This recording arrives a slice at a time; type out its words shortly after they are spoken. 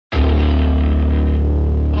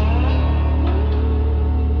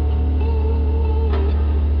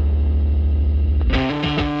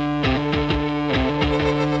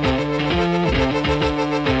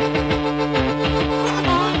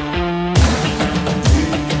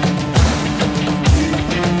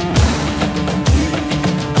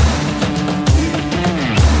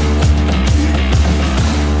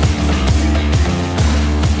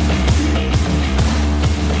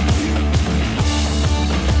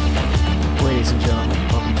ladies and gentlemen,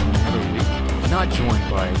 welcome to another week. Not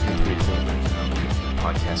joined by the three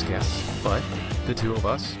podcast guests, but the two of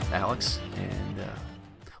us, Alex and,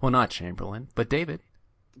 well, not Chamberlain, but David,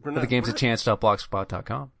 for the games at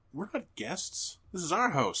chance.blogspot.com. We're not guests. This is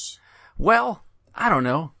our house. Well, I don't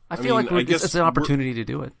know. I feel like it's an opportunity to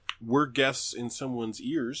do it. We're guests in someone's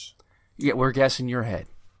ears. Yeah, we're guests in your head.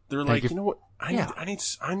 They're like, you know what?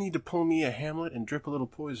 I need to pull me a Hamlet and drip a little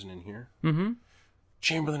poison in here. Mm-hmm.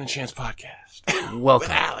 Chamberlain and Chance podcast. Welcome.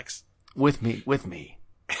 With Alex. With me.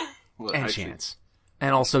 Well, and Chance.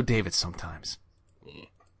 And also David sometimes.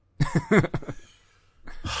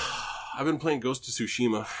 I've been playing Ghost of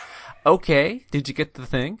Tsushima. Okay. Did you get the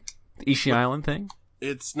thing? The Ishi Island thing?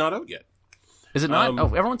 It's not out yet. Is it not?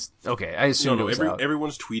 Everyone's... Okay, I assume it was out.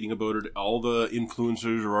 Everyone's tweeting about it. All the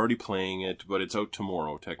influencers are already playing it, but it's out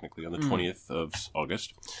tomorrow, technically, on the 20th of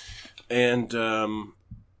August.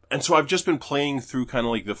 And so I've just been playing through kind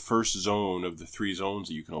of like the first zone of the 3 zones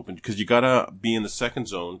that you can open, because you gotta be in the second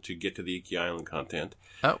zone to get to the Iki Island content.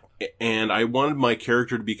 Oh. And I wanted my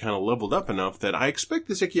character to be kind of leveled up enough that I expect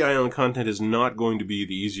this Iki Island content is not going to be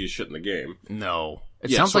the easiest shit in the game. No.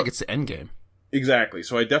 It sounds like it's the end game. Exactly.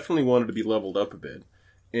 So I definitely wanted to be leveled up a bit.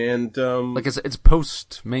 And, like it's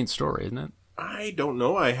post main story, isn't it? I don't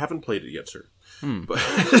know. I haven't played it yet, sir.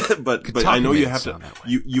 But I know you have to,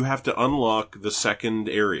 you have to unlock the second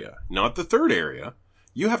area, not the third area.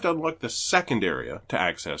 You have to unlock the second area to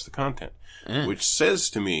access the content, which says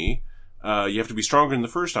to me, you have to be stronger in the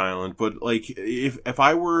first island. But like, if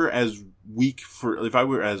I were as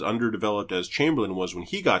underdeveloped as Chamberlain was when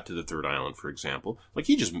he got to the third island, for example, like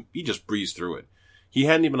he just breezed through it. He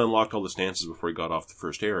hadn't even unlocked all the stances before he got off the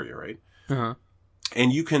first area, right? Uh-huh.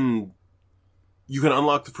 And you can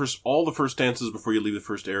unlock all the first stances before you leave the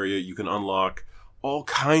first area. You can unlock all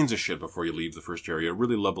kinds of shit before you leave the first area,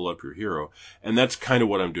 really level up your hero. And that's kind of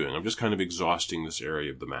what I'm doing. I'm just kind of exhausting this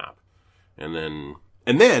area of the map. And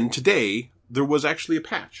then today, there was actually a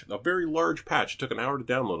patch, a very large patch. It took an hour to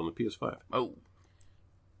download on the PS5. Oh.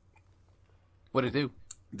 What'd it do?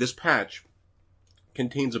 This patch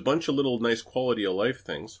contains a bunch of little nice quality of life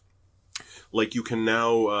things. Like you can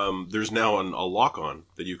now, there's now a lock-on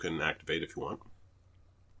that you can activate if you want.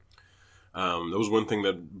 That was one thing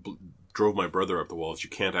that drove my brother up the wall, is you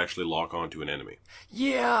can't actually lock on to an enemy.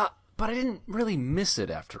 Yeah, but I didn't really miss it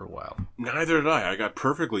after a while. Neither did I. I got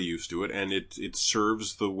perfectly used to it, and it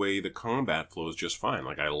serves the way the combat flows just fine.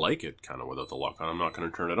 Like, I like it kind of without the lock on. I'm not going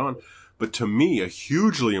to turn it on. But to me, a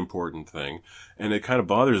hugely important thing, and it kind of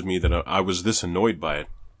bothers me that I was this annoyed by it,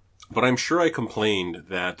 but I'm sure I complained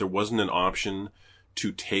that there wasn't an option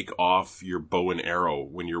to take off your bow and arrow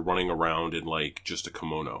when you're running around in, like, just a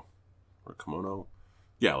kimono. Or kimono?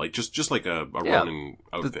 Yeah, like, just like a Ronin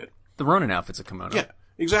outfit. The Ronin outfit's a kimono. Yeah,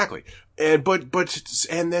 exactly. And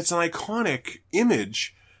that's an iconic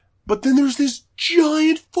image, but then there's this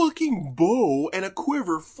giant fucking bow and a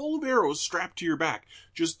quiver full of arrows strapped to your back,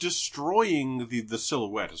 just destroying the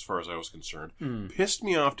silhouette as far as I was concerned. Pissed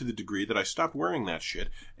me off to the degree that I stopped wearing that shit,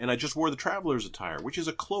 and I just wore the traveler's attire, which is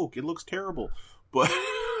a cloak. It looks terrible, but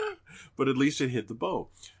at least it hid the bow.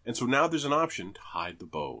 And so now there's an option to hide the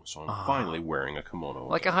bow, so I'm finally wearing a kimono.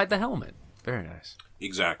 Like a hide the helmet. Very nice.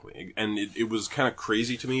 Exactly. And it was kind of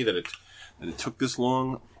crazy to me that it took this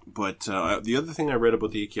long. But the other thing I read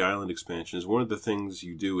about the Iki Island expansion is one of the things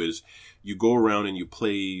you do is you go around and you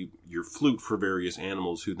play your flute for various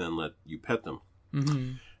animals who then let you pet them.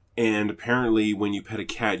 Mm-hmm. And apparently when you pet a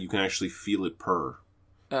cat, you can actually feel it purr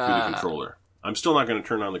through the controller. I'm still not going to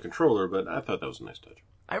turn on the controller, but I thought that was a nice touch.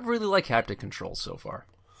 I really like haptic control so far.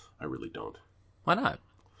 I really don't. Why not?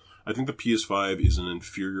 I think the PS5 is an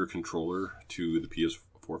inferior controller to the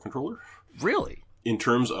PS4 controller. Really? In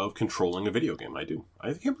terms of controlling a video game, I do.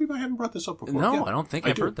 I can't believe I haven't brought this up before. No, yeah, I don't think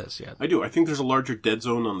I've heard this yet. I do. I think there's a larger dead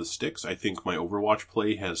zone on the sticks. I think my Overwatch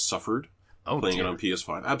play has suffered playing it on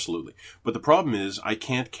PS5. Absolutely. But the problem is I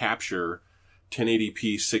can't capture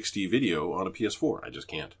 1080p 60 video on a PS4. I just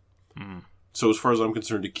can't. So as far as I'm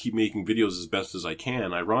concerned, to keep making videos as best as I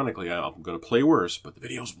can, ironically, I'm going to play worse, but the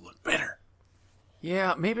videos will look better.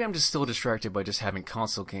 Yeah, maybe I'm just still distracted by just having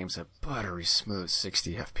console games at buttery smooth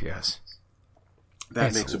 60 FPS.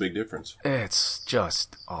 That makes a big difference. It's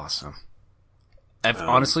just awesome.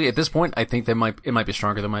 Honestly, at this point, I think it might be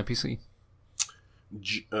stronger than my PC.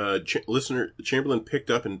 Listener Chamberlain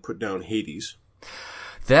picked up and put down Hades.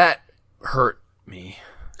 That hurt me.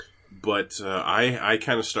 But I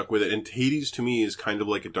kind of stuck with it. And Hades, to me, is kind of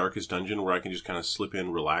like a Darkest Dungeon, where I can just kind of slip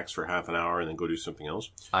in, relax for half an hour, and then go do something else.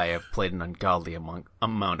 I have played an ungodly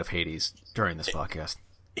amount of Hades during this podcast.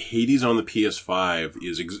 Hades on the PS5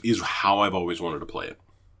 is how I've always wanted to play it.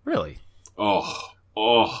 Really?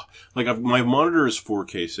 Oh, like my monitor is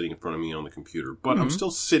 4K sitting in front of me on the computer, but I'm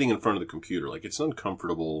still sitting in front of the computer. Like, it's an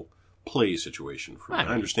uncomfortable play situation for me.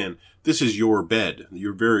 I understand this is your bed.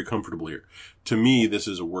 You're very comfortable here. To me, this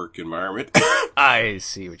is a work environment. I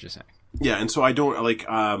see what you're saying. Yeah, and so I don't, like,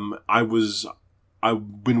 I've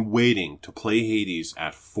been waiting to play Hades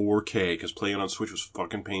at 4K, because playing on Switch was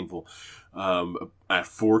fucking painful, at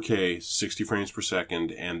 4K, 60 frames per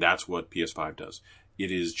second, and that's what PS5 does.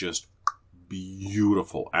 It is just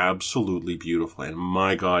beautiful, absolutely beautiful, and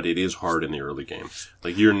my god, it is hard in the early game.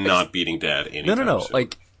 Like, you're not beating Dad anytime No. soon.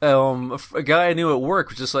 Like, a guy I knew at work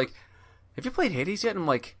was just like, have you played Hades yet? And I'm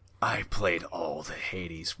like, I played all the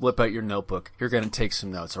Hades. Whip out your notebook. You're going to take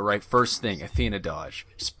some notes, all right? First thing, Athena dodge.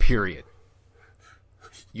 Just period.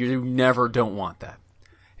 You never don't want that.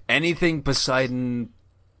 Anything Poseidon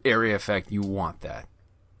area effect, you want that.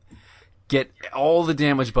 Get all the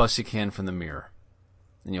damage buffs you can from the mirror,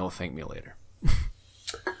 and you'll thank me later.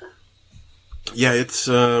 Yeah, it's,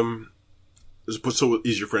 so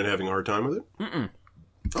is your friend having a hard time with it? Mm-mm.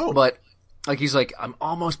 Oh. But, like, he's like, I'm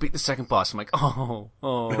almost beat the second boss. I'm like, oh.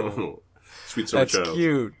 Sweet summer That's child.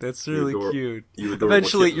 cute. That's really cute. You adore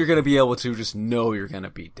Eventually, you're going to be able to just know you're going to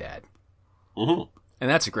beat Dad. Mm-hmm. And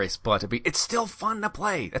that's a great spot to be. It's still fun to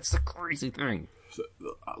play. That's the crazy thing.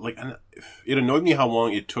 Like, it annoyed me how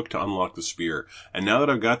long it took to unlock the spear. And now that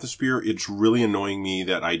I've got the spear, it's really annoying me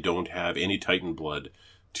that I don't have any Titan blood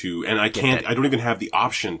and I don't even have the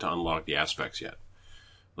option to unlock the aspects yet.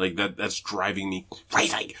 Like, that's driving me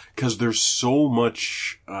crazy. Cause there's so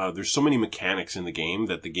many mechanics in the game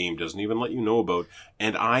that the game doesn't even let you know about.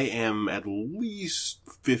 And I am at least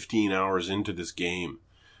 15 hours into this game.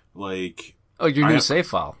 Like, oh, your new save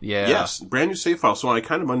file. Yeah. Yes, brand new save file. So I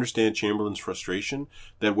kind of understand Chamberlain's frustration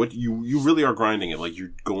that what you really are grinding it. Like,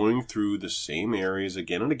 you're going through the same areas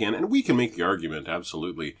again and again. And we can make the argument,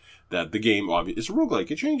 absolutely, that the game is a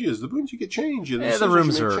roguelike. It changes. The boons you get change. The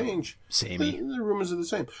rooms are change. Samey. The rooms are the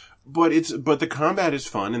same. But the combat is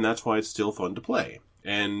fun, and that's why it's still fun to play.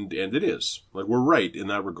 And it is. Like, we're right in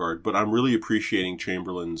that regard. But I'm really appreciating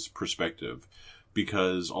Chamberlain's perspective,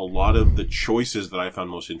 because a lot of the choices that I found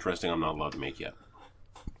most interesting, I'm not allowed to make yet.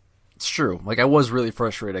 It's true. Like, I was really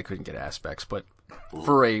frustrated I couldn't get aspects, but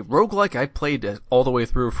for a roguelike I played all the way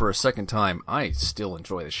through for a second time, I still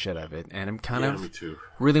enjoy the shit out of it, and I'm kind of me too.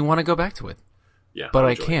 really want to go back to it. Yeah, but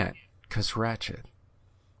I can't, because Ratchet.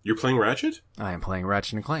 You're playing Ratchet? I am playing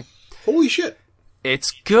Ratchet and Clank. Holy shit.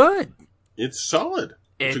 It's good. It's solid.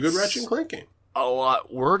 It's a good Ratchet and Clank game. A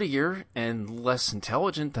lot wordier and less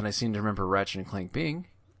intelligent than I seem to remember Ratchet and Clank being.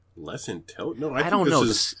 Less intelligent? No, I don't know.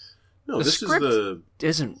 The this script is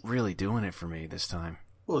isn't really doing it for me this time.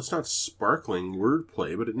 Well, it's not sparkling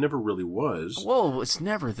wordplay, but it never really was. Well, it's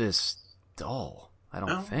never this dull, I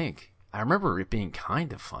don't think. I remember it being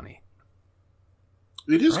kind of funny.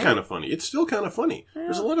 It is kind of funny. It's still kind of funny. Yeah.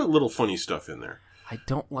 There's a lot of little funny stuff in there. I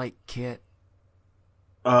don't like Kit.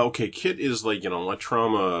 Okay, Kit is like, a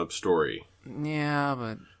trauma story. Yeah,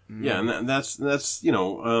 but... Yeah, and that's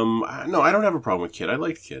no, I don't have a problem with Kit. I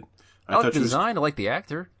liked Kit. I like the design. I like the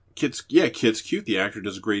actor. Kit's cute. The actor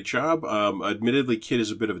does a great job. Admittedly, Kit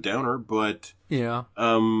is a bit of a downer, but... Yeah.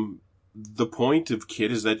 The point of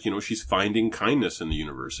Kit is that, she's finding kindness in the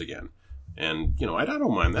universe again. And, I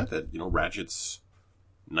don't mind that, Ratchet's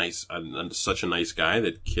nice, such a nice guy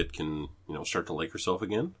that Kit can, start to like herself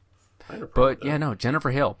again. But, yeah, no,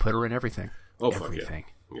 Jennifer Hale, put her in everything. Oh, everything.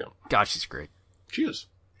 Fuck yeah. God, she's great. She is.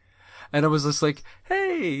 And I was just like,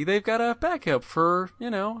 hey, they've got a backup for,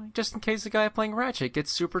 just in case the guy playing Ratchet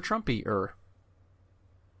gets super Trumpy-er.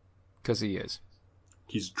 Because he is.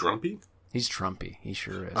 He's Drumpy? He's Trumpy. He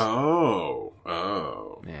sure is. Oh.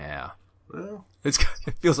 Yeah. Well. It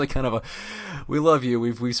feels like kind of a, we love you,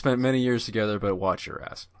 we've spent many years together, but watch your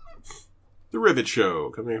ass. The Rivet Show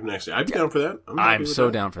coming up next. I'd be down for that. I'm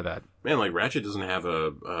so down for that. Man, like Ratchet doesn't have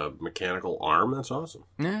a mechanical arm. That's awesome.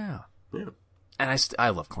 Yeah. Yeah. And I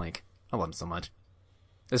love Clank. I love him so much.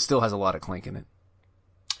 It still has a lot of Clank in it.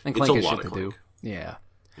 And Clank has shit to do. Yeah.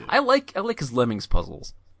 I like his Lemmings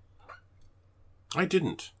puzzles. I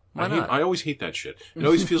didn't. Why not? I always hate that shit. It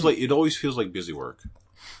always feels like busy work.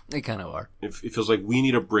 They kind of are. It feels like we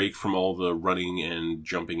need a break from all the running and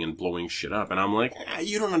jumping and blowing shit up. And I'm like,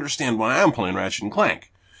 you don't understand why I'm playing Ratchet and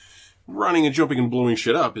Clank. Running and jumping and blowing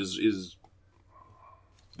shit up is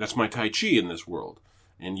that's my Tai Chi in this world.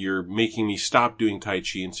 And you're making me stop doing Tai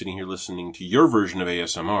Chi and sitting here listening to your version of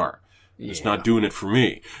ASMR. Yeah. It's not doing it for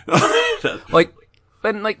me.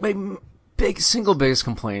 my biggest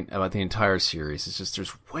complaint about the entire series is just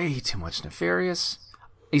there's way too much Nefarious.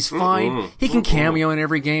 He's fine. He can cameo in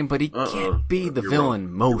every game, but he can't be the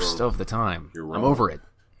villain most of the time. You're wrong. I'm over it.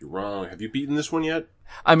 You're wrong. Have you beaten this one yet?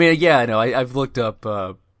 I mean, yeah, I know. I've looked up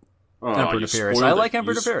Emperor you Nefarious. spoiled I it. like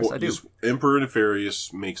Emperor Nefarious. I do. Emperor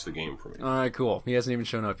Nefarious makes the game for me. All right, cool. He hasn't even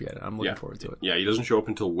shown up yet. I'm looking forward to it. Yeah, he doesn't show up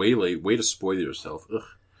until way late. Way to spoil yourself. Ugh.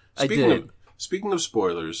 Speaking of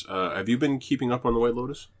spoilers, have you been keeping up on The White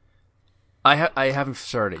Lotus? I haven't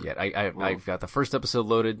started it yet. I've got the first episode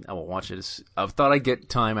loaded. I will watch it. I thought I'd get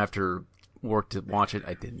time after work to watch it.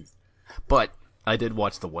 I didn't. But I did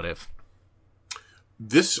watch the What If.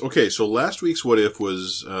 So last week's What If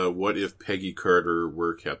was, what if Peggy Carter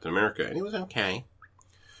were Captain America? And it was okay.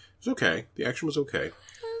 It was okay. The action was okay.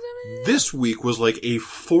 This week was like a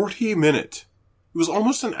 40-minute. It was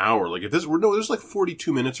almost an hour. Like it was like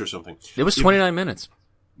 42 minutes or something. It was 29 minutes.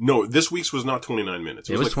 No, this week's was not 29 minutes.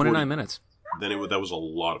 It was like 29 minutes. Then that was a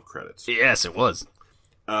lot of credits. Yes, it was.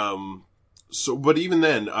 But even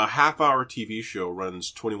then, a half-hour TV show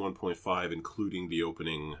runs 21.5, including the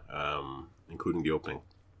opening.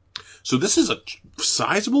 So this is a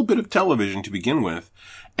sizable bit of television to begin with,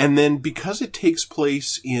 and then because it takes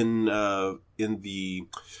place in the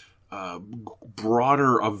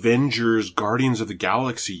broader Avengers, Guardians of the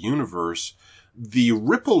Galaxy universe, the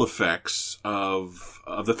ripple effects of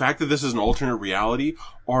the fact that this is an alternate reality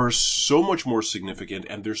are so much more significant,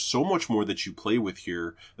 and there's so much more that you play with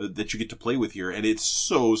here, that you get to play with here, and it's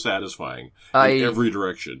so satisfying in every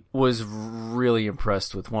direction. Was really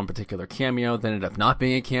impressed with one particular cameo that ended up not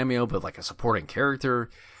being a cameo, but like a supporting character.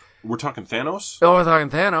 We're talking Thanos? Oh, we're talking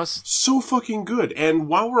Thanos. So fucking good. And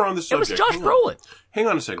while we're on the subject... It was Josh Brolin. Hang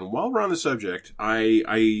on a second. While we're on the subject,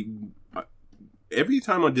 I every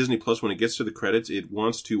time on Disney Plus, when it gets to the credits, it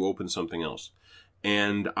wants to open something else.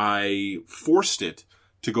 And I forced it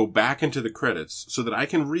to go back into the credits so that I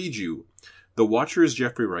can read you. The Watcher is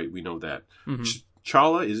Jeffrey Wright. We know that. Mm-hmm.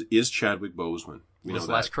 T'Challa is Chadwick Boseman. We know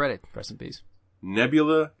that. Last credit. Rest in peace.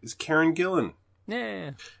 Nebula is Karen Gillan.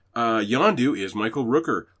 Yeah. Yondu is Michael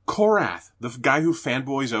Rooker. Korath, the guy who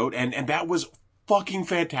fanboys out, and that was fucking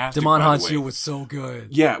fantastic. Djimon Hounsou was so good.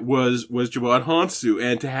 Yeah, was Djimon Hounsou,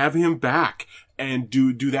 and to have him back and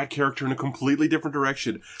do that character in a completely different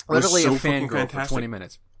direction was literally so a fucking fangirl fantastic. for 20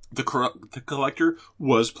 minutes. The Collector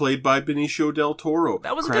was played by Benicio del Toro.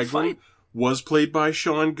 That was a good fight. Was played by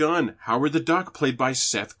Sean Gunn. Howard the Duck played by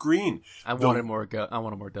Seth Green. I wanted more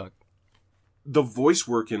Duck. The voice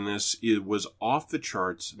work in this was off the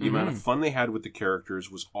charts. The amount of fun they had with the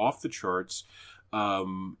characters was off the charts.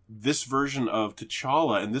 This version of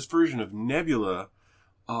T'Challa and this version of Nebula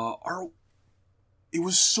it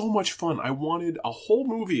was so much fun. I wanted a whole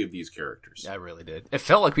movie of these characters. I really did. It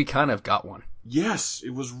felt like we kind of got one. Yes,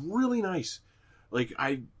 it was really nice. Like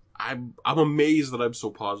I'm amazed that I'm so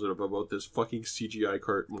positive about this fucking CGI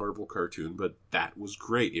Marvel cartoon, but that was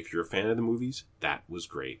great. If you're a fan of the movies, that was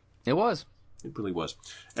great. It was. It really was.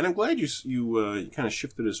 And I'm glad you kind of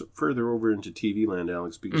shifted us further over into TV land,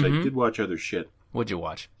 Alex, because I did watch other shit. What'd you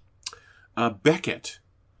watch? Beckett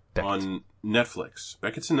on Netflix.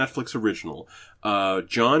 Beckett's a Netflix original.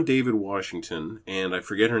 John David Washington, and I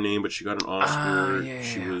forget her name, but she got an Oscar. Yeah.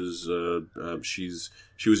 She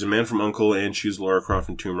was a Man from U.N.C.L.E. and she's Lara Croft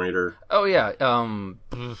in Tomb Raider. Oh yeah.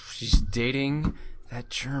 She's dating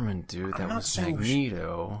that German dude that was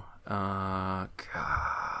Magneto. God.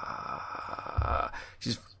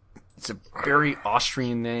 It's a very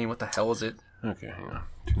Austrian name. What the hell is it? Okay, hang on.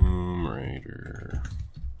 Tomb Raider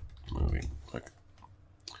movie. Click.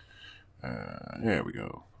 There we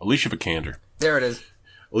go. Alicia Vikander. There it is.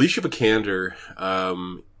 Alicia Vikander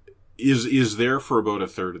is there for about a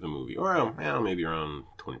third of the movie, or maybe around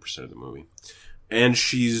 20% of the movie, and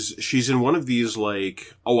she's in one of these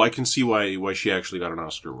like, I can see why she actually got an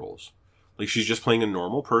Oscar roles. Like she's just playing a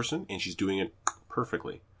normal person and she's doing it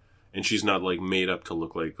perfectly. And she's not like made up to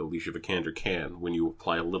look like Alicia Vikander can when you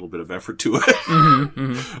apply a little bit of effort to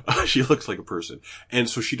it. She looks like a person. And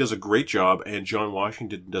so she does a great job, and John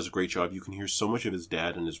Washington does a great job. You can hear so much of his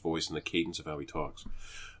dad in his voice and the cadence of how he talks.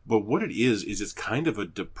 But what it is it's kind of a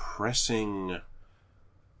depressing...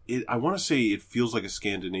 I want to say it feels like a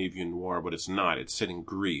Scandinavian noir, but it's not. It's set in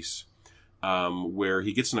Greece, where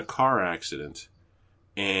he gets in a car accident,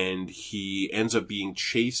 and he ends up being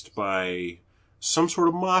chased by... some sort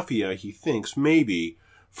of mafia, he thinks, maybe,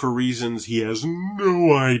 for reasons he has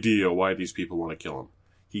no idea why these people want to kill him.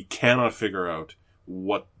 He cannot figure out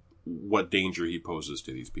what danger he poses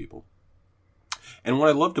to these people. And what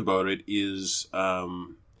I loved about it is,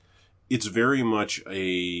 it's very much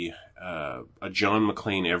a John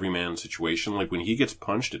McClane everyman situation. Like, when he gets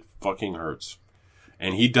punched, it fucking hurts.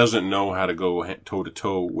 And he doesn't know how to go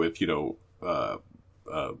toe-to-toe with,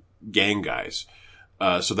 gang guys.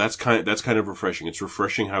 So that's kind of refreshing. It's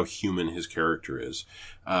refreshing how human his character is.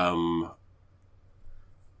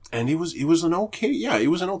 And it was an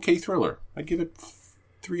okay thriller. I'd give it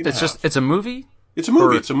 3.5. It's a movie? It's a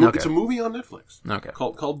movie. Okay. It's a movie on Netflix. Okay.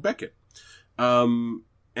 Called Beckett. And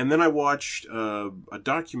then I watched a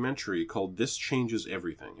documentary called This Changes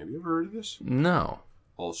Everything. Have you ever heard of this? No.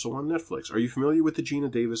 Also on Netflix. Are you familiar with the Gina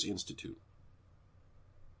Davis Institute?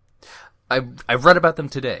 I've read about them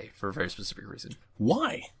today for a very specific reason.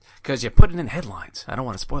 Why? Because you put it in headlines. I don't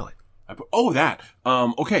want to spoil it. That.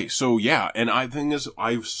 Okay, so yeah, and I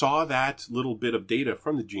saw that little bit of data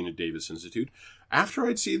from the Gina Davis Institute after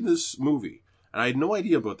I'd seen this movie. And I had no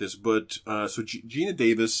idea about this, but Gina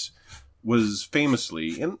Davis was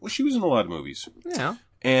famously, and she was in a lot of movies. Yeah.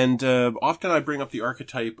 And often I bring up the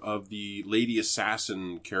archetype of the lady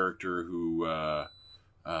assassin character who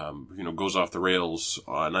goes off the rails,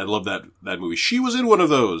 and I love that movie. She was in one of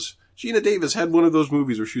those. Gina Davis had one of those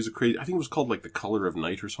movies where she was I think it was called like The Color of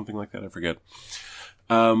Night or something like that. I forget.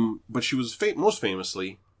 But she was most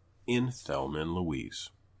famously in Thelma and Louise.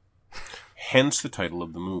 Hence the title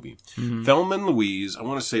of the movie. Mm-hmm. Thelma and Louise, I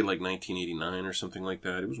want to say like 1989 or something like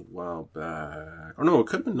that. It was a while back. Or no, it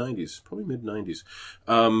could have been 90s. Probably mid-90s.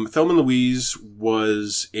 Thelma and Louise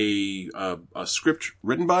was a script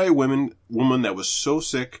written by a woman that was so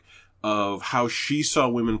sick of how she saw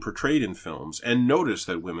women portrayed in films and noticed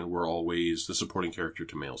that women were always the supporting character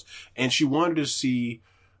to males. And she wanted to see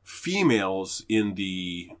females in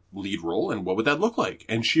the lead role, and what would that look like?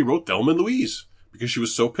 And she wrote Thelma and Louise because she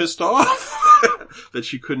was so pissed off that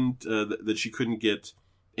she couldn't get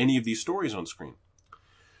any of these stories on screen.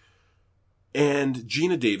 And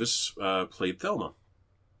Gina Davis played Thelma.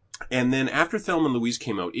 And then after Thelma and Louise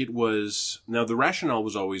came out, now the rationale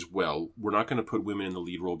was always, well, we're not going to put women in the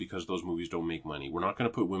lead role because those movies don't make money. We're not going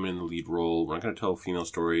to put women in the lead role. We're not going to tell female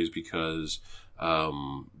stories because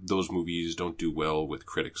those movies don't do well with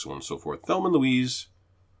critics, so on and so forth. Thelma and Louise,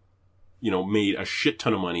 made a shit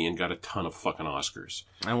ton of money and got a ton of fucking Oscars.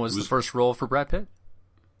 And was the first role for Brad Pitt?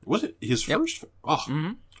 Was it his first? Oh,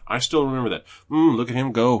 mm-hmm. I still remember that. Look at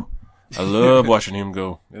him go. I love watching him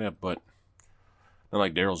go. Look at that butt. Not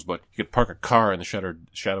like Daryl's butt. You could park a car in the shadow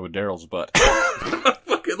of Daryl's butt. I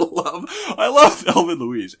love Thelma and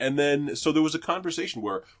Louise. And then, so there was a conversation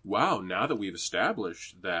where, wow, now that we've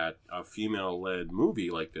established that a female-led movie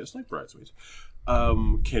like this, like Bridesmaids,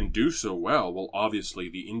 can do so well, obviously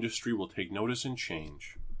the industry will take notice and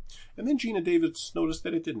change. And then Gina Davis noticed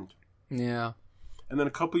that it didn't. Yeah. And then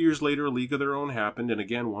a couple years later, A League of Their Own happened, and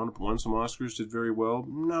again, won some Oscars, did very well.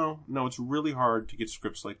 No, it's really hard to get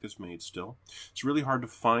scripts like this made still. It's really hard to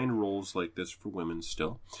find roles like this for women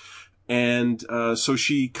still. And so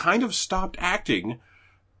she kind of stopped acting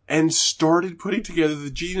and started putting together the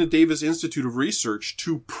Gina Davis Institute of Research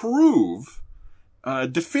to prove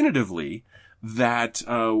definitively that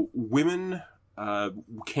women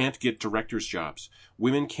can't get directors' jobs.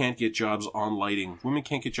 Women can't get jobs on lighting. Women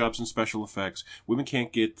can't get jobs in special effects. Women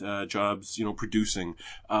can't get jobs, producing.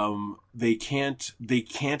 They can't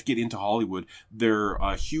get into Hollywood. They're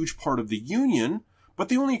a huge part of the union, but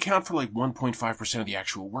they only account for like 1.5% of the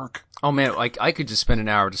actual work. Oh man, like I could just spend an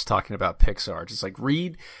hour just talking about Pixar. Just like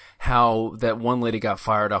read how that one lady got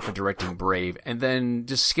fired off of directing Brave, and then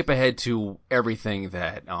just skip ahead to everything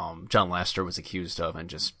that John Lasseter was accused of, and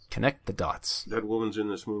just connect the dots. That woman's in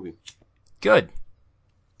this movie. Good.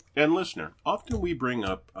 And listener, often we bring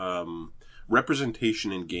up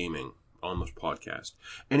representation in gaming on this podcast.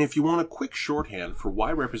 And if you want a quick shorthand for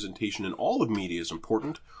why representation in all of media is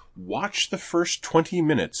important, watch the first 20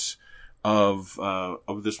 minutes of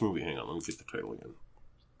this movie. Hang on, let me get the title again.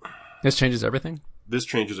 This Changes Everything? This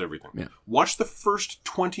Changes Everything. Yeah. Watch the first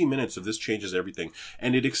 20 minutes of This Changes Everything,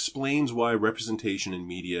 and it explains why representation in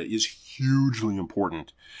media is hugely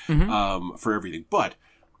important for everything. But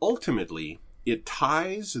ultimately, it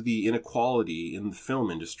ties the inequality in the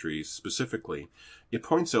film industry specifically. It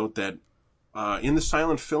points out that in the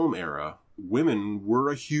silent film era, women were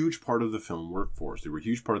a huge part of the film workforce. They were a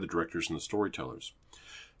huge part of the directors and the storytellers.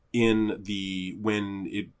 When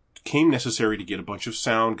it came necessary to get a bunch of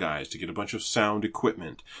sound guys, to get a bunch of sound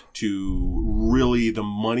equipment, the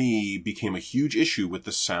money became a huge issue with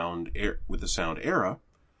the sound era,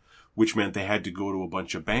 which meant they had to go to a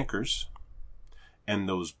bunch of bankers, and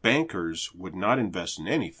those bankers would not invest in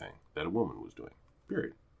anything that a woman was doing.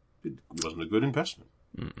 Period. It wasn't a good investment.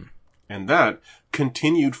 Mm-mm. And that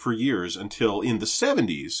continued for years until in the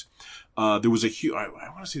 70s, there was a huge, I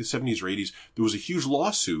want to say the 70s or 80s, there was a huge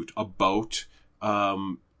lawsuit about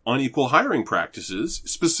unequal hiring practices,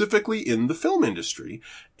 specifically in the film industry.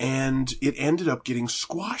 And it ended up getting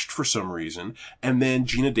squashed for some reason. And then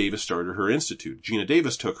Gina Davis started her institute. Gina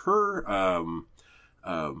Davis took her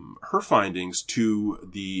findings to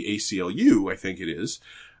the ACLU, I think it is,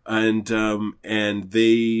 And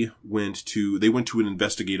they went to an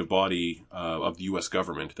investigative body of the U.S.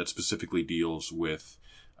 government that specifically deals with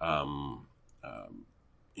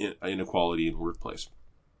inequality in the workplace.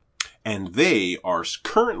 And they are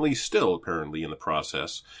currently still apparently in the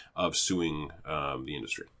process of suing the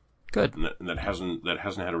industry. Good. And that hasn't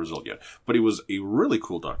had a result yet. But it was a really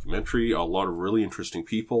cool documentary, a lot of really interesting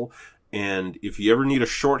people. And if you ever need a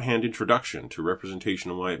shorthand introduction to representation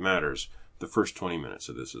and why it matters, the first 20 minutes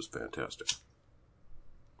of this is fantastic.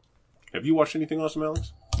 Have you watched anything awesome,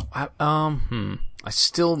 Alex? I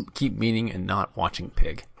still keep meaning and not watching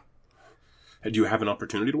Pig. Do you have an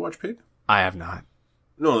opportunity to watch Pig? I have not.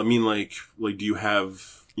 No, I mean, like, do you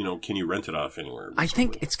have, can you rent it off anywhere? I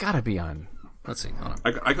think it's gotta be on, let's see, hold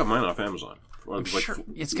on. I got mine off Amazon. I'm sure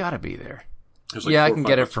it's gotta be there. Like I can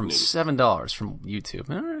get it from $7 from YouTube.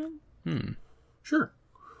 All right. Sure.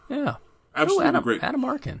 Yeah. Absolutely great. Adam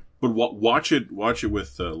Arkin. But watch it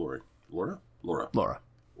with Laura. Watch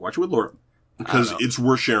it with Laura. Because it's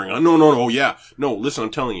worth sharing. No. Oh, yeah. No, listen,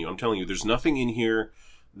 I'm telling you, there's nothing in here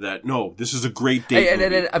that, no, this is a great date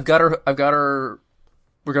movie. And I've got her,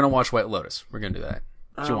 we're gonna watch White Lotus. We're gonna do that.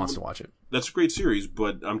 She wants to watch it. That's a great series,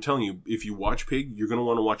 but I'm telling you, if you watch Pig, you're gonna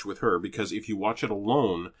want to watch it with her, because if you watch it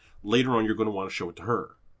alone, later on you're gonna want to show it to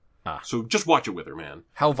her. So just watch it with her, man.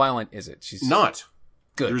 How violent is it? She's not.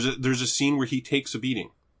 Good. There's a scene where he takes a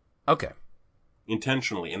beating. Okay.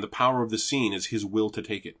 Intentionally, and the power of the scene is his will to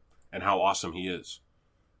take it, and how awesome he is,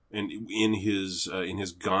 and in his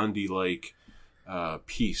Gandhi-like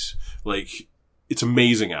piece, like, it's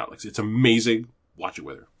amazing, Alex. It's amazing. Watch it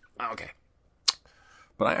with her. Okay.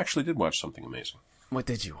 But I actually did watch something amazing. What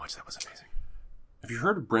did you watch that was amazing? Have you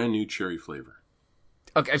heard of Brand New Cherry Flavor?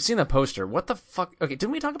 Okay, I've seen the poster. What the fuck? Okay,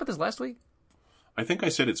 didn't we talk about this last week? I think I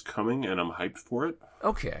said it's coming, and I'm hyped for it.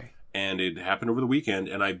 Okay. And it happened over the weekend,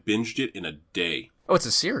 and I binged it in a day. Oh, it's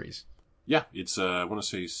a series. Yeah, it's, I want to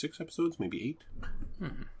say 6 episodes, maybe 8.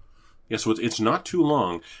 Yeah, so it's not too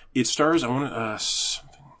long. It stars, hang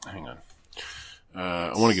on.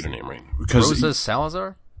 I want to get her name right. Rosa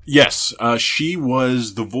Salazar? Yes, she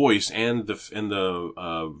was the voice and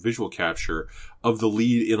the visual capture of the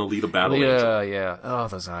lead in Alita Battle Angel. Yeah. Oh,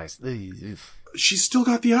 those eyes. She's still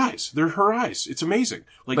got the eyes. They're her eyes. It's amazing.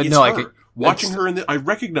 Like, but it's no, her. Watching her in this, I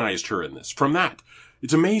recognized her in this from that.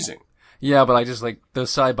 It's amazing. Yeah, but I just like the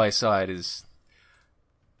side by side is.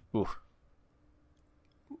 Ooh.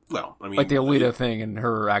 Well, I mean, like the Alita thing and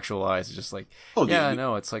her actual eyes is just like. Oh, yeah, I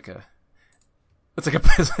know. It's like a it's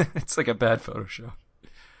like a bad Photoshop.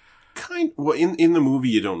 Well, in the movie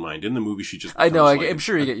you don't mind. In the movie she just. I know. I'm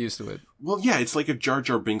sure you get used to it. Well, yeah, it's like if Jar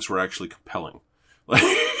Jar Binks were actually compelling.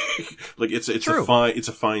 Like it's a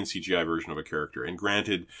fine CGI version of a character. And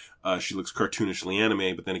granted, she looks cartoonishly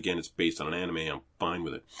anime, but then again, it's based on an anime. I'm fine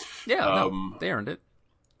with it. Yeah, they earned it.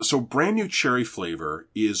 So Brand New Cherry Flavor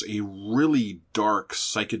is a really dark,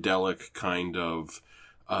 psychedelic kind of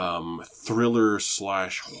thriller /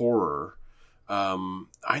 horror.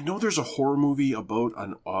 I know there's a horror movie about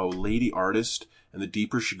a lady artist, and the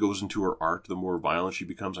deeper she goes into her art, the more violent she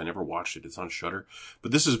becomes. I never watched it. It's on Shudder.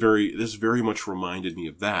 But this very much reminded me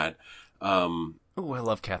of that. Oh, I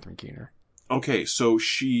love Catherine Keener. Okay, so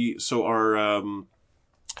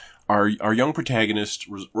our young protagonist,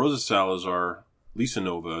 Rosa Salazar, Lisa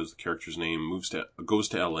Nova is the character's name, goes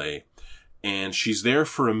to LA, and she's there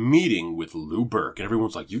for a meeting with Lou Burke. And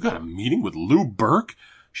everyone's like, "You got a meeting with Lou Burke?"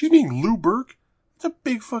 She's meeting Lou Burke? It's a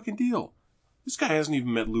big fucking deal. This guy hasn't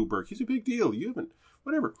even met Lou Burke. He's a big deal. You haven't,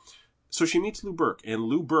 whatever. So she meets Lou Burke, and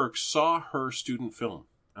Lou Burke saw her student film.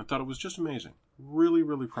 I thought it was just amazing. Really,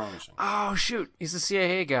 really promising. Oh, shoot. He's the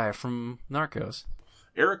CIA guy from Narcos.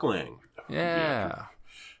 Eric Lang. Yeah.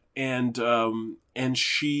 And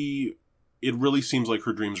it really seems like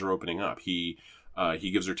her dreams are opening up. He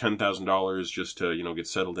gives her $10,000 just to, get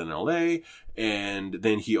settled in LA, and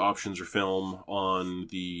then he options her film on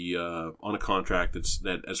a contract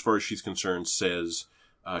that, as far as she's concerned, says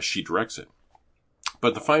she directs it.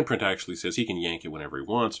 But the fine print actually says he can yank it whenever he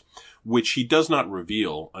wants, which he does not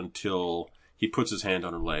reveal until he puts his hand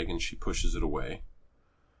on her leg and she pushes it away.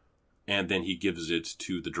 And then he gives it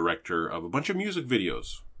to the director of a bunch of music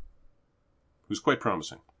videos, who's quite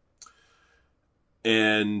promising.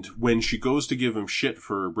 And when she goes to give him shit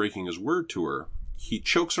for breaking his word to her, he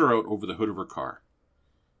chokes her out over the hood of her car,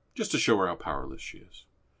 just to show her how powerless she is,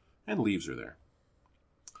 and leaves her there.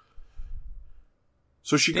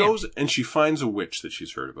 So she goes and she finds a witch that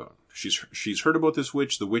she's heard about. She's heard about this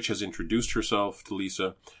witch. The witch has introduced herself to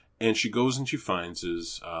Lisa, and she goes and she finds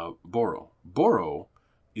Boro. Boro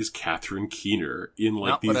is Catherine Keener in like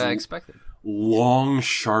not these. What I expected. long,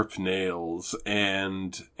 sharp nails,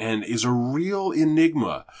 and is a real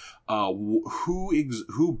enigma.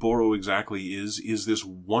 Who Boro exactly is this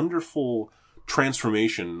wonderful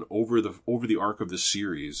transformation over the arc of the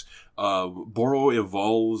series. Boro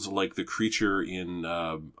evolves like the creature in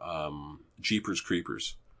Jeepers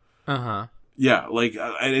Creepers. Yeah, like,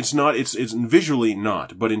 and it's visually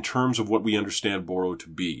not, but in terms of what we understand Boro to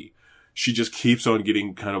be, she just keeps on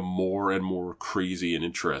getting kind of more and more crazy and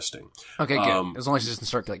interesting. Okay, good. As long as she doesn't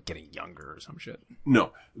start like getting younger or some shit.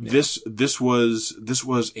 No, yeah. This was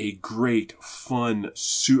a great, fun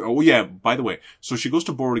oh yeah, by the way, so she goes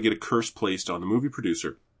to Boro to get a curse placed on the movie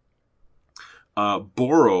producer.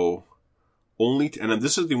 Boro only, and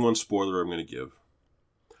this is the one spoiler I'm going to give.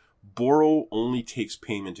 Boro only takes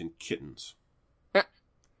payment in kittens.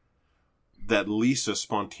 That Lisa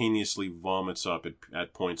spontaneously vomits up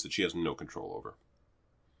at points that she has no control over.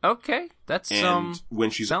 Okay, that's when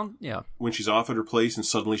she's off at her place and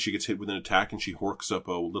suddenly she gets hit with an attack and she horks up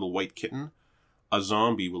a little white kitten, a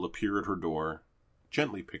zombie will appear at her door,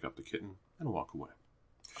 gently pick up the kitten, and walk away.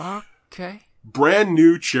 Okay. Brand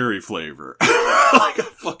new cherry flavor. Like, I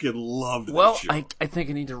fucking loved that Well, show. I think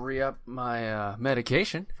I need to re-up my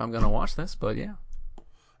medication if I'm going to watch this, but yeah.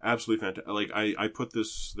 Absolutely fantastic. Like, I put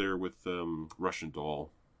this there with Russian Doll.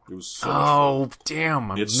 It was so much fun.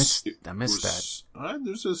 Damn. I missed that.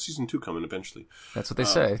 There's a season 2 coming eventually. That's what they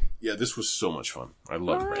say. Yeah, this was so much fun. I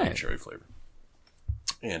loved brand new cherry flavor.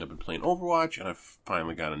 And I've been playing Overwatch, and I've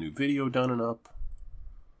finally got a new video done and up.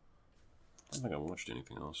 I don't think I watched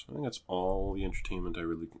anything else. I think that's all the entertainment I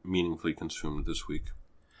really meaningfully consumed this week.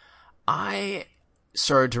 I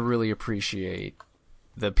started to really appreciate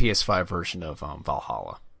the PS5 version of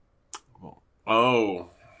Valhalla.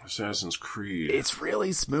 Oh, Assassin's Creed. It's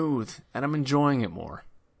really smooth, and I'm enjoying it more.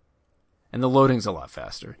 And the loading's a lot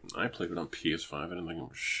faster. I played it on PS5. I didn't think it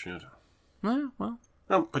was shit. Well.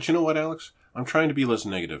 No, but you know what, Alex? I'm trying to be less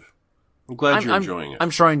negative. I'm glad you're enjoying it. I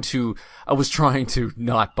was trying to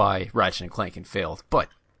not buy Ratchet and Clank and failed, but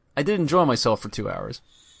I did enjoy myself for 2 hours.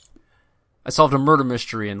 I solved a murder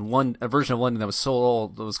mystery in a version of London that was so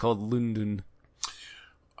old that was called London.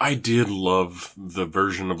 I did love the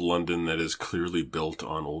version of London that is clearly built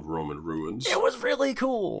on old Roman ruins. It was really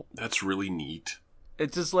cool. That's really neat.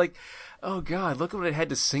 It's just like, oh god, look at what it had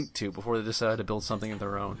to sink to before they decided to build something of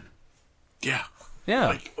their own. Yeah.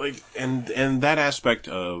 Yeah. And that aspect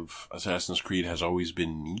of Assassin's Creed has always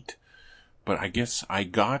been neat. But I guess I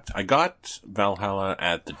got Valhalla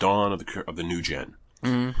at the dawn of the new gen.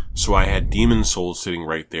 Mm-hmm. So I had Demon Souls sitting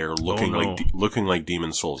right there, looking like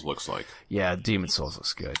Demon Souls looks like. Yeah, Demon Souls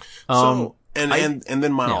looks good. So and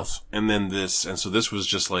then Miles, and then this, and so this was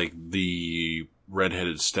just like the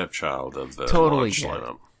redheaded stepchild of the launch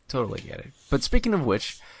lineup. Totally get it. But speaking of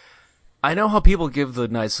which, I know how people give the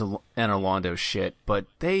Knights of Anor Londo shit, but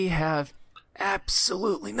they have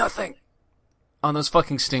absolutely nothing on those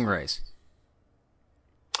fucking stingrays.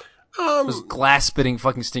 Those glass-spitting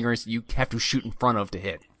fucking stingrays that you have to shoot in front of to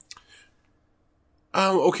hit.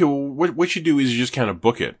 Okay, well, what you do is you just kind of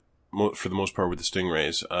book it, for the most part, with the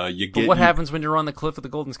stingrays. But what happens when you're on the cliff with the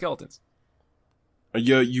golden skeletons?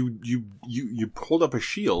 You hold up a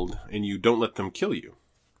shield, and you don't let them kill you.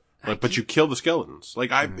 But you kill the skeletons.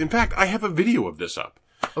 In fact, I have a video of this up.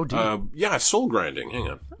 Oh, do you? Yeah, Soul Grinding. Hang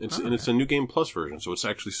on. And it's a New Game Plus version, so it's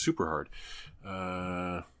actually super hard.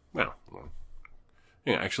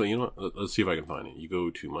 Yeah, actually, you know what? Let's see if I can find it. You go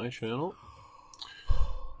to my channel.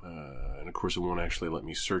 And of course, it won't actually let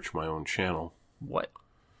me search my own channel. What?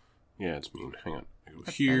 Yeah, it's mean. Hang on. I go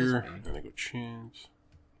here, and I go chance.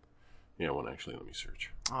 Yeah, it won't actually let me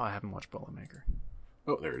search. Oh, I haven't watched Bullet Maker.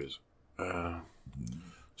 Oh, there it is.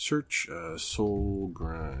 Search Soul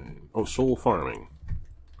Grind. Oh, Soul Farming.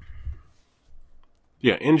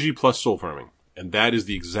 Yeah, NG plus Soul Farming. And that is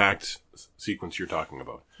the exact sequence you're talking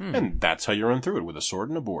about. And that's how you run through it, with a sword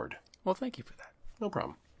and a board. Well, thank you for that. No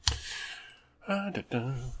problem.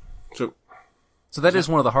 So that is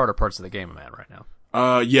one of the harder parts of the game I'm at right now.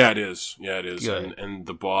 Yeah, it is. Yeah, it is. Good. And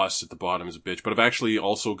the boss at the bottom is a bitch. But I've actually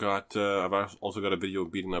also got a video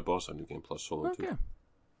of beating that boss on New Game Plus solo too.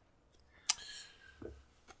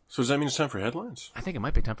 So does that mean it's time for headlines? I think it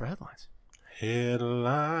might be time for headlines.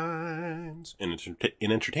 Headlines. In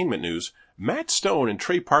entertainment news, Matt Stone and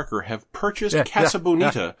Trey Parker have purchased Casa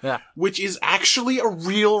Bonita, which is actually a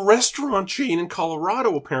real restaurant chain in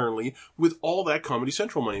Colorado, apparently, with all that Comedy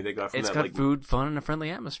Central money they got from that. It's got food, fun, and a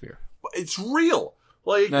friendly atmosphere. It's real.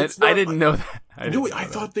 I didn't know that. I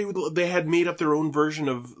thought they had made up their own version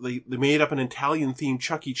of, they made up an Italian-themed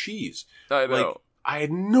Chuck E. Cheese. I know. I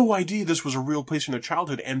had no idea this was a real place in their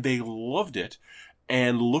childhood, and they loved it.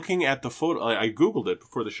 And looking at the photo, I Googled it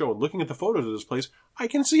before the show, and looking at the photos of this place, I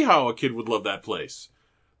can see how a kid would love that place.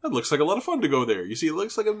 That looks like a lot of fun to go there. You see, it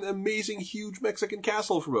looks like an amazing, huge Mexican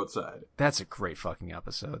castle from outside. That's a great fucking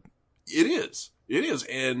episode. It is. It is.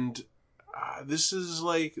 And this is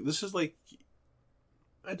like, it's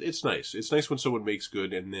nice. It's nice when someone makes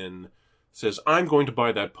good and then says, I'm going to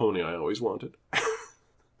buy that pony I always wanted.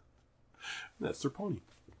 That's their pony.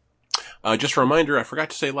 Just a reminder, I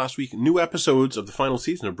forgot to say last week, new episodes of the final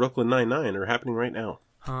season of Brooklyn Nine-Nine are happening right now.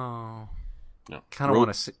 Oh. No. Kind of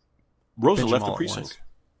want to see. Rosa left the precinct.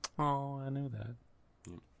 Oh, I knew that.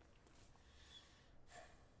 Yeah.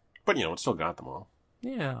 But, it still got them all.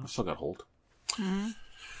 Yeah. It still got Holt. Mm-hmm.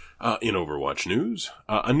 In Overwatch news,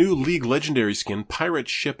 a new League Legendary skin, Pirate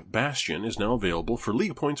Ship Bastion, is now available for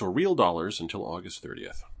League points or real dollars until August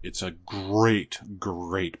 30th. It's a great,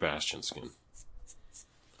 great Bastion skin.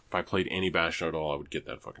 If I played any Bastion at all, I would get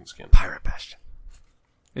that fucking skin. Pirate Bastion.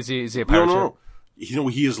 Is he a pirate ship? No.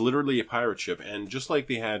 He is literally a pirate ship. And just like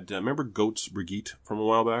they had, remember Goats Brigitte from a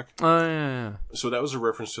while back? Oh, yeah. So that was a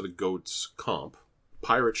reference to the Goats comp.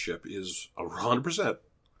 Pirate Ship is 100%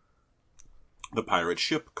 the Pirate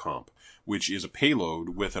Ship comp, which is a payload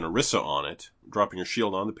with an Orisa on it, dropping your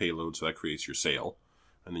shield on the payload, so that creates your sail.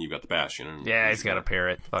 And then you've got the Bastion. And yeah, he's got a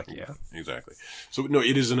parrot. Fuck yeah. Exactly. So, no,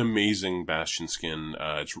 it is an amazing Bastion skin.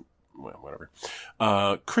 Whatever.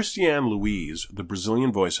 Christiane Louise, the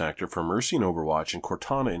Brazilian voice actor for Mercy in Overwatch and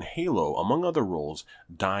Cortana in Halo, among other roles,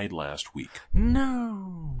 died last week.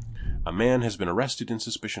 No. A man has been arrested in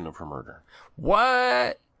suspicion of her murder.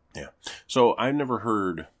 What? Yeah. So, I've never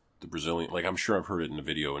heard the Brazilian, I'm sure I've heard it in the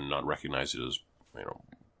video and not recognized it as,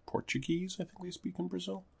 Portuguese, I think they speak in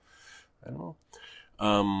Brazil. I don't know.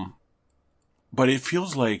 But it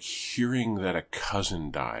feels like hearing that a cousin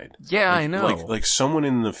died. Yeah, I know. Like someone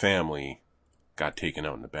in the family got taken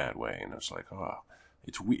out in a bad way, and it's like,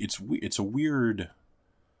 it's a weird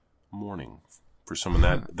mourning for someone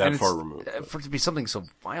that far removed. For it to be something so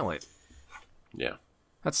violent. Yeah.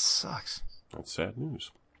 That sucks. That's sad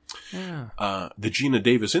news. Yeah. The Gina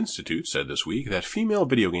Davis Institute said this week that female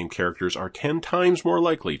video game characters are 10 times more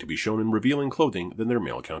likely to be shown in revealing clothing than their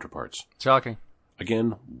male counterparts. Shocking.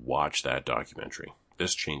 Again, watch that documentary.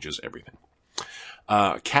 This changes everything.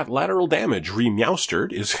 Cat Lateral Damage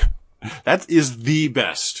Remeowstered that is the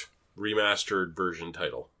best remastered version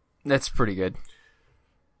title. That's pretty good.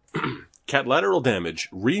 Cat Lateral Damage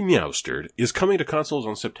Remeowstered is coming to consoles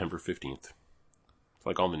on September 15th.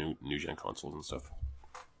 Like all the new gen consoles and stuff.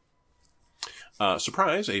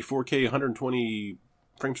 Surprise, a 4K 120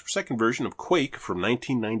 frames per second version of Quake from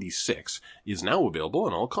 1996 is now available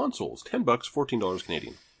on all consoles. $10, $14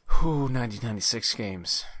 Canadian. Ooh, 1996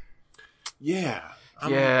 games. Yeah.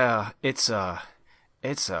 Yeah, it's a,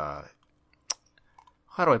 how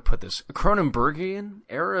do I put this? A Cronenbergian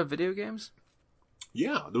era of video games?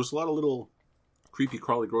 Yeah, there was a lot of little creepy,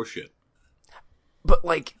 crawly, gross shit. But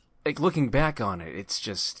like looking back on it, it's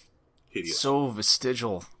just hideous. So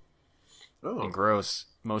vestigial and gross.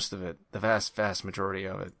 Most of it. The vast majority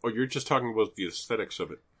of it. Oh, you're just talking about the aesthetics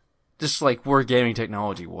of it. Just like where gaming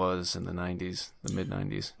technology was in the 90s, the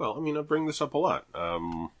mid-90s. Well, I bring this up a lot.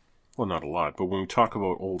 Well, not a lot, but when we talk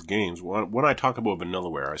about old games, when I talk about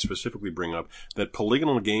Vanillaware, I specifically bring up that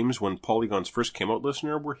polygonal games, when polygons first came out,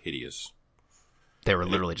 listener, were hideous. They were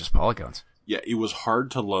literally just polygons. Yeah, it was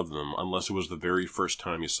hard to love them unless it was the very first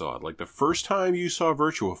time you saw it. Like, the first time you saw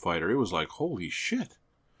Virtua Fighter, it was like, holy shit.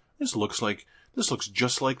 This looks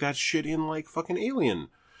just like that shit in, like, fucking Alien.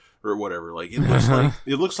 Or whatever. Like,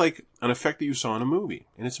 it looks like an effect that you saw in a movie.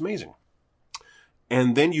 And it's amazing.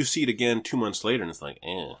 And then you see it again 2 months later, and it's like,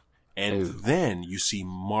 eh. And then you see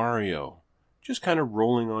Mario just kind of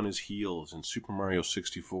rolling on his heels in Super Mario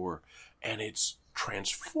 64. And it's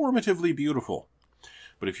transformatively beautiful.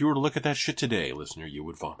 But if you were to look at that shit today, listener, you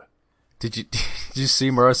would vomit. Did you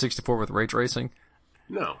see Mario 64 with ray tracing?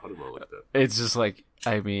 No, I don't want to look at that. It's just like,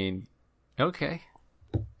 okay.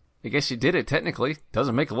 I guess you did it technically.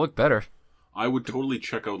 Doesn't make it look better. I would totally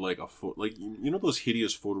check out those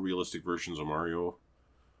hideous photorealistic versions of Mario?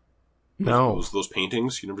 No. Those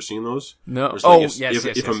paintings, you never seen those? No.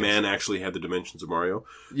 If a man actually had the dimensions of Mario.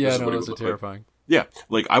 Yeah, no, those are terrifying. Like. Yeah,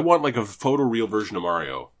 like I want like a photoreal version of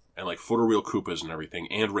Mario and like photoreal Koopas and everything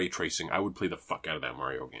and ray tracing. I would play the fuck out of that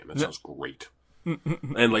Mario game. That sounds great.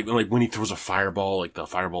 And like when he throws a fireball, like the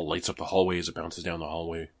fireball lights up the hallway as it bounces down the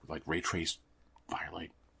hallway, like ray traced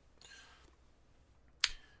firelight.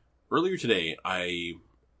 Earlier today, I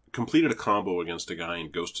completed a combo against a guy in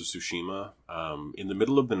Ghost of Tsushima in the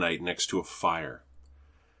middle of the night next to a fire.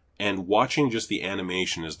 And watching just the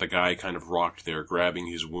animation as the guy kind of rocked there, grabbing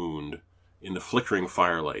his wound, in the flickering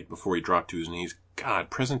firelight before he dropped to his knees. God,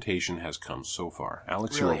 presentation has come so far.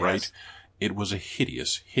 Alex, Really you were right. has. It was a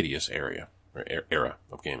hideous, hideous era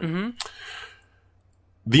of gaming. Mm-hmm.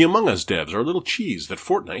 The Among Us devs are a little cheese that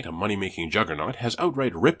Fortnite, a money-making juggernaut, has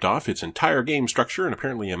outright ripped off its entire game structure and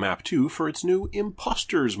apparently a map too for its new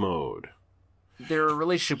Imposters mode. Their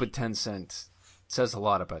relationship with Tencent says a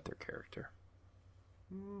lot about their character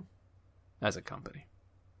as a company.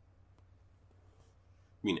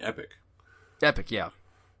 I mean, Epic. Epic, yeah.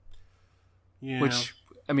 Yeah. Which,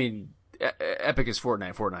 I mean, Epic is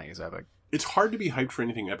Fortnite. Fortnite is Epic. It's hard to be hyped for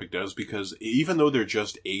anything Epic does because even though they're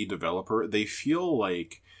just a developer, they feel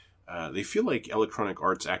like Electronic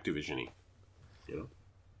Arts Activision-y, you know.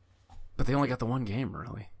 But they only got the one game,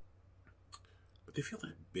 really. But they feel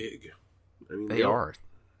that big. I mean, They are.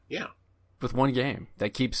 Yeah. With one game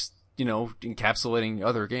that keeps, encapsulating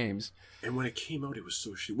other games. And when it came out, it was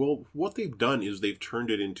so shitty. Well, what they've done is they've turned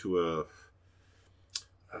it into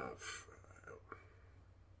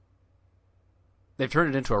They've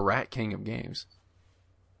turned it into a rat king of games.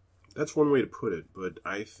 That's one way to put it, but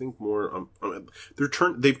I think more.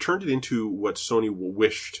 They've turned it into what Sony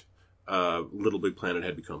wished Little Big Planet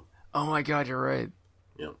had become. Oh my god, you're right.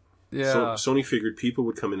 Yeah. Yeah. So Sony figured people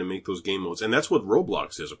would come in and make those game modes, and that's what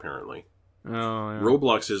Roblox is apparently. Oh, yeah.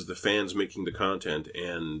 Roblox is the fans making the content,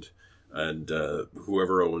 and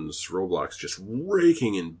whoever owns Roblox just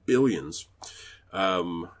raking in billions.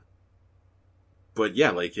 But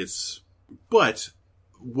yeah, but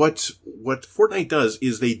what Fortnite does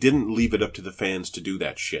is they didn't leave it up to the fans to do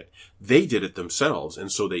that shit. They did it themselves, and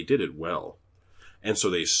so they did it well. And so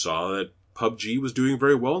they saw that PUBG was doing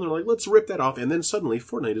very well, and they're like, let's rip that off. And then suddenly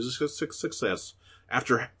Fortnite is a success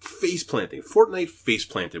after face planting. Fortnite face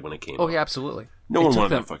planted when it came out. Oh, yeah, absolutely. No one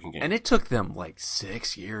wanted that fucking game. And it took them like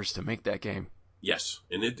 6 years to make that game. Yes.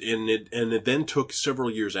 And it then took several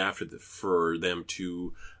years after for them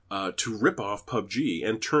to rip off PUBG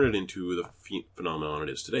and turn it into the phenomenon it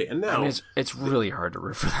is today. And now... I mean, it's really hard to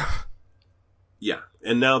rip for them. Yeah.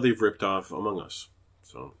 And now they've ripped off Among Us.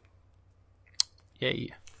 So... Yay.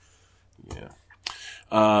 Yeah.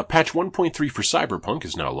 Patch 1.3 for Cyberpunk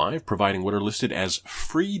is now live, providing what are listed as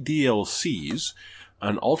free DLCs,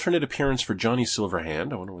 an alternate appearance for Johnny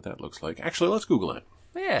Silverhand. I wonder what that looks like. Actually, let's Google it.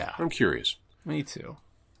 Yeah. I'm curious. Me too.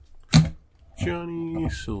 Johnny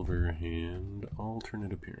Silverhand,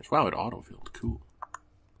 alternate appearance. Wow, it autofilled. Cool.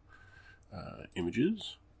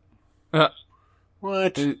 Images.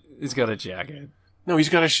 What? He's got a jacket. No, he's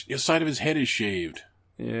got a side of his head is shaved.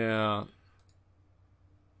 Yeah.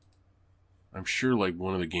 I'm sure, like,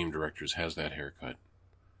 one of the game directors has that haircut.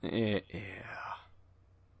 Yeah.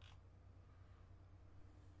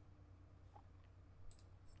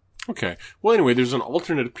 Okay. Well, anyway, there's an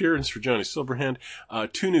alternate appearance for Johnny Silverhand,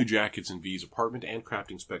 2 new jackets in V's apartment and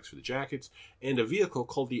crafting specs for the jackets, and a vehicle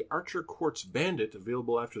called the Archer Quartz Bandit,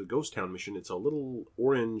 available after the Ghost Town mission. It's a little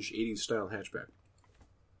orange 80s style hatchback.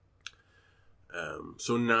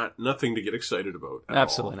 So nothing to get excited about.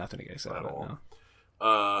 Absolutely nothing to get excited about. No.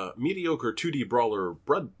 Mediocre 2D brawler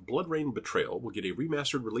Blood Rain Betrayal will get a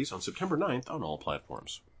remastered release on September 9th on all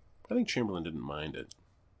platforms. I think Chamberlain didn't mind it.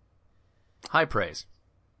 High praise.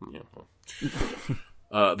 Yeah.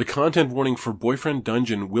 The content warning for Boyfriend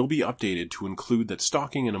Dungeon will be updated to include that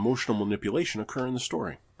stalking and emotional manipulation occur in the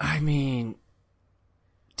story. I mean,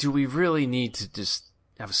 do we really need to just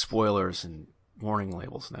have spoilers and warning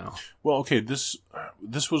labels now? Well, okay, this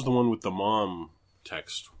was the one with the mom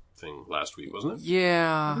text thing last week, wasn't it?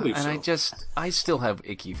 Yeah, and so. I still have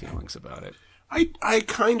icky feelings about it. I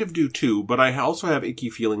kind of do too, but I also have icky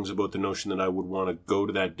feelings about the notion that I would want to go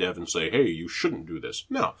to that dev and say, hey, you shouldn't do this.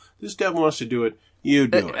 No, this dev wants to do it, you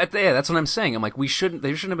do it. Yeah, that's what I'm saying. I'm like, they shouldn't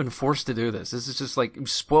have been forced to do this. This is just like, you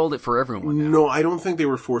spoiled it for everyone now. No, I don't think they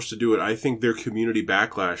were forced to do it. I think their community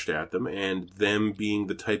backlashed at them, and them being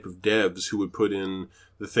the type of devs who would put in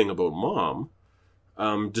the thing about mom,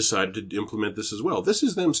 decided to implement this as well. This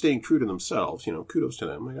is them staying true to themselves. Kudos to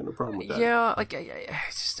them. I got no problem with that. Yeah, like,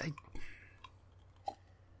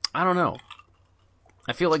 I don't know.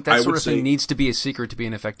 I feel like that sort of thing needs to be a secret to be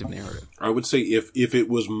an effective narrative. I would say if it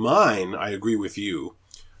was mine, I agree with you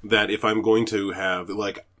that if I'm going to have,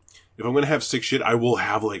 sick shit, I will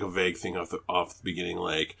have, like, a vague thing off the beginning,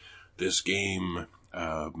 like, this game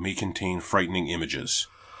may contain frightening images.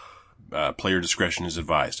 Player discretion is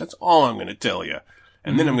advised. That's all I'm going to tell you.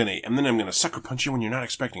 And then I'm gonna sucker punch you when you're not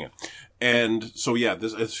expecting it. And so, yeah,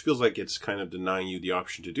 it feels like it's kind of denying you the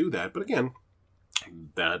option to do that. But again,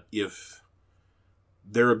 that if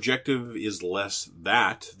their objective is less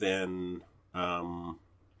that than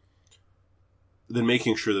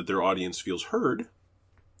making sure that their audience feels heard,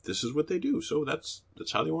 this is what they do. So that's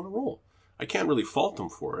how they want to roll. I can't really fault them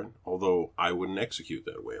for it, although I wouldn't execute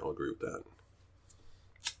that way. I'll agree with that.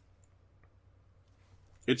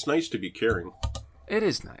 It's nice to be caring. It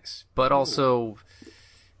is nice, but also,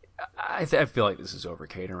 I feel like this is over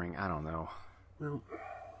catering. I don't know. Well,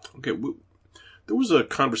 okay, there was a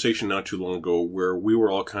conversation not too long ago where we were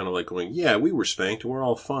all kind of like going, yeah, we were spanked and we're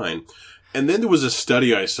all fine. And then there was a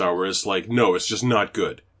study I saw where it's like, no, it's just not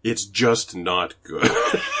good. It's just not good.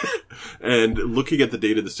 And looking at the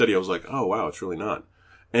data of the study, I was like, oh, wow, it's really not.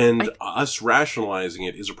 And us rationalizing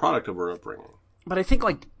it is a product of our upbringing. But I think,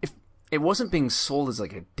 like, if it wasn't being sold as,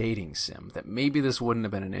 like, a dating sim, that maybe this wouldn't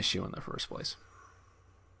have been an issue in the first place.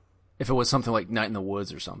 If it was something like Night in the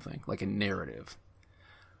Woods or something, like a narrative.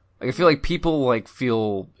 Like, I feel like people, like,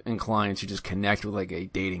 feel inclined to just connect with, like, a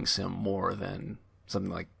dating sim more than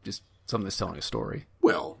something like just something that's telling a story.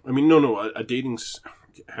 Well, I mean, no, a dating...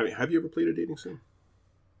 Have you ever played a dating sim?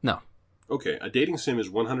 No. Okay, a dating sim is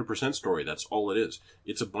 100% story. That's all it is.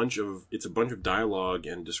 It's a bunch of dialogue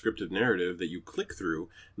and descriptive narrative that you click through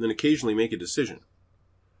and then occasionally make a decision.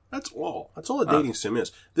 That's all. That's all a dating sim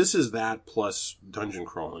is. This is that plus dungeon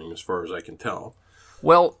crawling, as far as I can tell.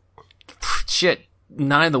 Well, shit.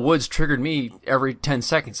 Night in the Woods triggered me every 10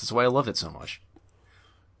 seconds. That's why I loved it so much.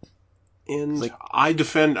 And like, I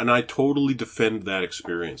totally defend that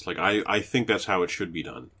experience. Like, I think that's how it should be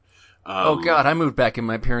done. Oh God, I moved back in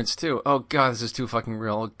my parents too. Oh God, this is too fucking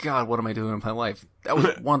real. Oh God, what am I doing in my life? That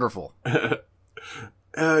was wonderful.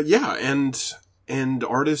 Yeah, and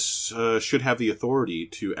artists should have the authority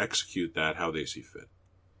to execute that how they see fit.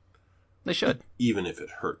 They should, even if it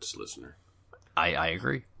hurts, listener. I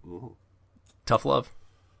agree. Mm-hmm. Tough love.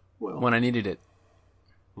 Well, when I needed it,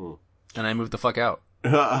 and I moved the fuck out.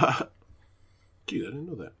 Gee, I didn't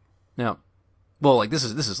know that. Yeah. Well, like this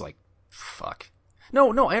is like, fuck.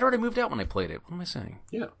 No, I had already moved out when I played it. What am I saying?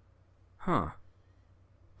 Yeah. Huh.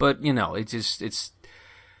 But, you know,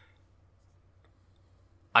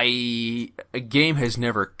 a game has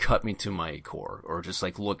never cut me to my core or just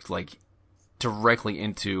like looked like directly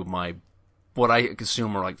into what I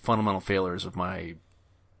assume are like fundamental failures of my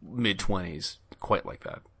mid-20s quite like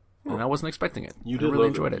that. And I wasn't expecting it. I really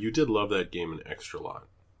enjoyed it. You did love that game an extra lot.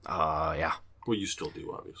 Yeah. Well, you still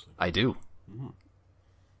do, obviously. I do. Mm-hmm.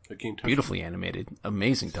 That game beautifully animated,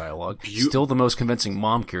 amazing dialogue, still the most convincing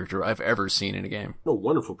mom character I've ever seen in a game. Oh,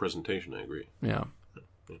 wonderful presentation, I agree. Yeah.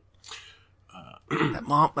 That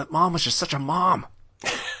mom was just such a mom.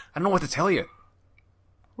 I don't know what to tell you.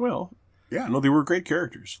 Well, yeah, no, they were great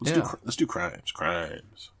characters. Let's do crimes.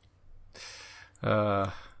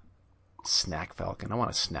 Snack Falcon. I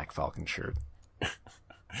want a Snack Falcon shirt.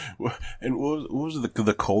 And what was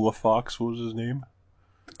the Cola Fox? What was his name?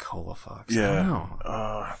 The Cola Fox. Yeah. I don't know.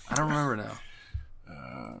 I don't remember now.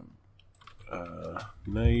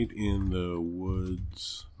 Night in the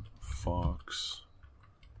Woods Fox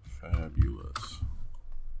Fabulous.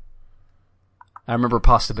 I remember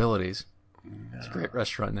Possibilities. No. It's a great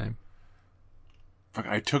restaurant name. Fuck,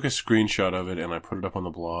 I took a screenshot of it and I put it up on the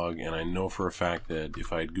blog, and I know for a fact that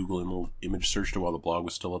if I had Google image searched it while the blog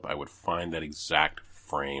was still up, I would find that exact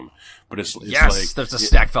frame. But it's yes, like, there's a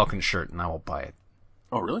Snack Falcon shirt, and I will buy it.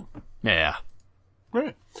 Oh, really? Yeah.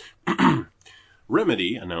 Right.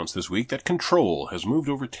 Remedy announced this week that Control has moved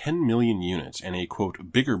over 10 million units, and a,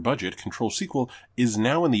 quote, bigger budget Control sequel is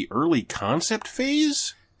now in the early concept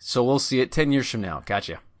phase? So we'll see it 10 years from now.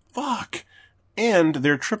 Gotcha. Fuck. And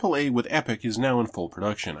their AAA with Epic is now in full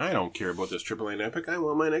production. I don't care about this AAA and Epic. I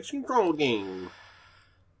want my next Control game.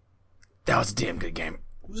 That was a damn good game.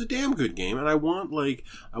 It was a damn good game, and I want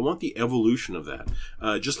the evolution of that.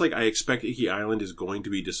 Just like I expect Icky Island is going to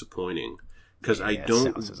be disappointing. Because I don't...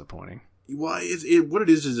 It sounds disappointing. Well, what it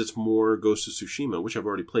is it's more Ghost of Tsushima, which I've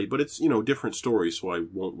already played, but it's, different stories, so I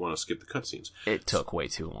won't want to skip the cutscenes. It took way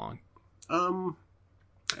too long.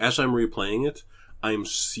 As I'm replaying it, I'm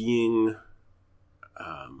seeing...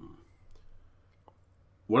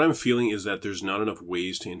 what I'm feeling is that there's not enough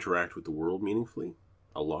ways to interact with the world meaningfully.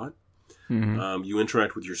 A lot. Mm-hmm. You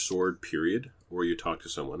interact with your sword, period, or you talk to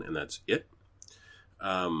someone, and that's it.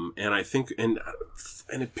 And I think, and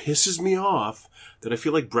it pisses me off that I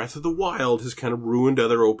feel like Breath of the Wild has kind of ruined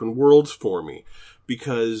other open worlds for me.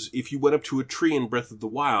 Because if you went up to a tree in Breath of the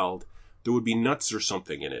Wild, there would be nuts or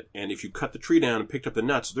something in it. And if you cut the tree down and picked up the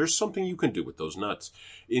nuts, there's something you can do with those nuts.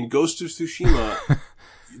 In Ghost of Tsushima,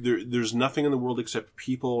 there's nothing in the world except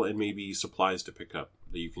people and maybe supplies to pick up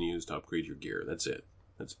that you can use to upgrade your gear. That's it.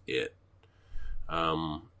 It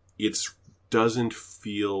doesn't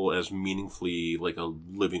feel as meaningfully like a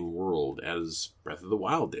living world as Breath of the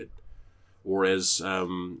Wild did. Or as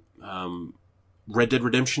Red Dead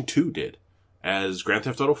Redemption 2 did. As Grand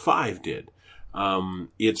Theft Auto 5 did.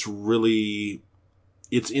 It's really,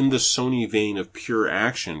 it's in the Sony vein of pure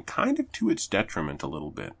action, kind of to its detriment a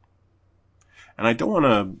little bit. And I don't want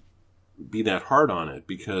to be that hard on it,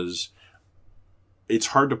 because it's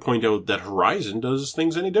hard to point out that Horizon does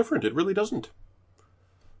things any different. It really doesn't.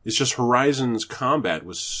 It's just Horizon's combat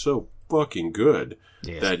was so fucking good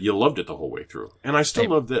that you loved it the whole way through. And I still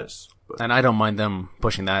love this. But. And I don't mind them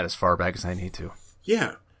pushing that as far back as I need to.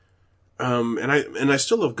 Yeah. And I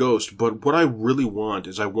still love Ghost, but what I really want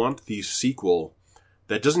is I want the sequel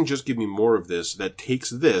that doesn't just give me more of this, that takes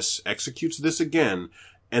this, executes this again,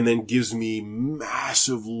 and then gives me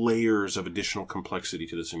massive layers of additional complexity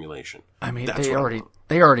to the simulation. I mean,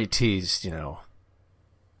 they already teased,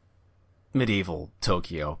 medieval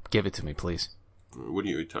Tokyo. Give it to me, please. What are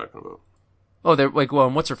you talking about? Oh, they're like, well,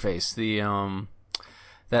 what's her face? The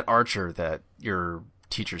that archer that your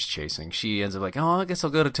teacher's chasing. She ends up like, oh, I guess I'll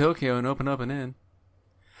go to Tokyo and open up an inn.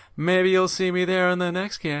 Maybe you'll see me there in the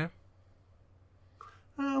next camp.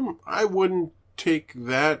 I wouldn't take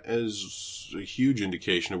that as a huge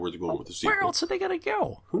indication of where they're going with the sequel. Where else are they gonna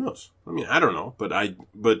go? Who knows? I mean, I don't know, but I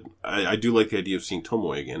do like the idea of seeing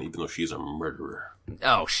Tomoe again, even though she's a murderer.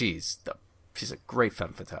 Oh, she's a great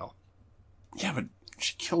femme fatale. Yeah, but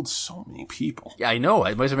she killed so many people. Yeah, I know.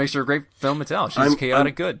 It makes her a great femme fatale. She's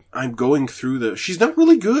chaotic good. I'm going through she's not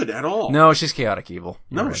really good at all. No, she's chaotic evil.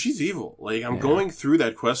 No, right. She's evil. Like, I'm going through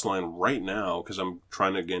that quest line right now, because I'm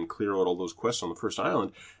trying to, again, clear out all those quests on the first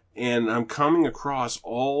island, and I'm coming across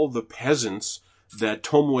all the peasants that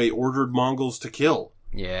Tomoe ordered Mongols to kill.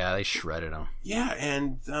 Yeah, they shredded them. Yeah,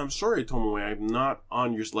 and I'm sorry, Tomoe, I'm not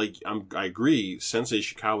on your, I agree, Sensei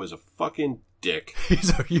Ishikawa is a fucking dick.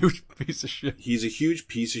 He's a huge piece of shit. He's a huge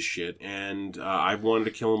piece of shit, and I've wanted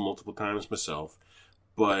to kill him multiple times myself.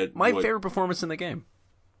 But my favorite performance in the game,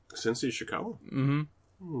 Sensei Ishikawa.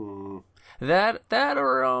 Mm-hmm. That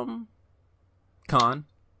or Khan.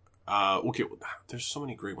 Okay, well, there's so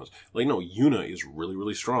many great ones. Like, no, Yuna is really,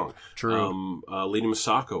 really strong. True. Lady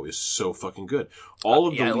Masako is so fucking good. All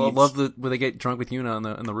of the leads, I love when they get drunk with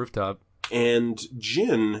Yuna on the rooftop. And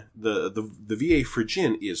Jin, the VA for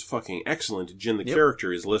Jin is fucking excellent. Jin, the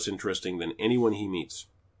character, is less interesting than anyone he meets.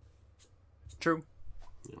 True.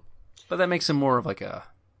 Yeah. But that makes him more of like a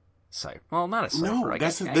cipher. Well, not a cipher. No,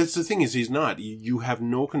 that's the thing is he's not. You have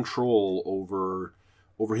no control over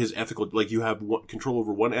his ethical. Like, you have control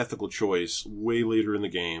over one ethical choice way later in the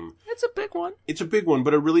game. It's a big one. It's a big one,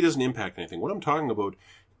 but it really doesn't impact anything. What I'm talking about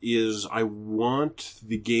is I want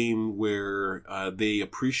the game where they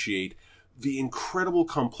appreciate the incredible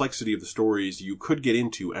complexity of the stories you could get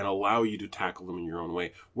into and allow you to tackle them in your own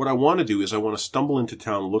way. What I want to do is I want to stumble into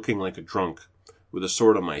town looking like a drunk with a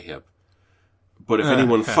sword on my hip. But if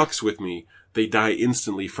anyone fucks with me, they die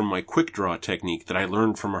instantly from my quick draw technique that I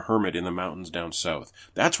learned from a hermit in the mountains down south.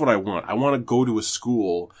 That's what I want. I want to go to a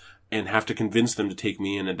school and have to convince them to take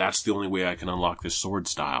me in, and that's the only way I can unlock this sword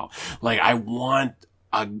style. Like, I want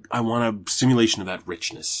a simulation of that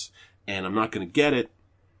richness. And I'm not going to get it.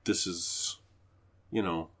 This is,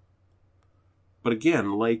 but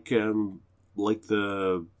again, like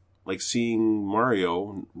seeing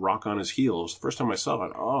Mario rock on his heels. The first time I saw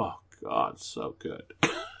it, oh God, so good.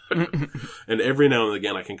 And every now and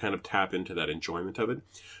again, I can kind of tap into that enjoyment of it.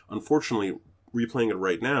 Unfortunately, replaying it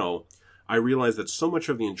right now, I realize that so much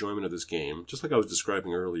of the enjoyment of this game, just like I was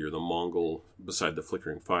describing earlier, the Mongol beside the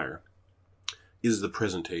flickering fire, is the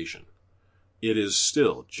presentation. It is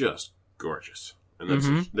still just gorgeous.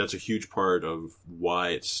 And that's a huge part of why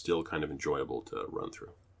it's still kind of enjoyable to run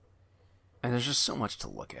through. And there's just so much to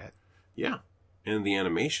look at. Yeah. And the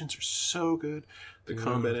animations are so good. The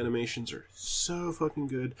combat animations are so fucking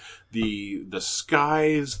good. The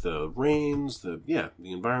skies, the rains, the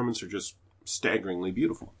environments are just staggeringly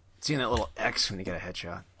beautiful. Seeing that little X when you get a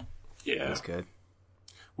headshot. Yeah. That's good.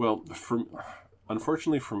 Well,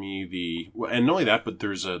 unfortunately for me, and not only that, but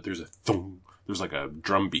there's a thong. There's like a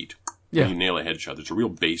drum beat. Yeah. When you nail a headshot. There's a real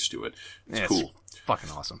bass to it. It's cool. It's fucking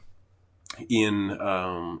awesome. In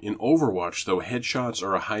Overwatch, though, headshots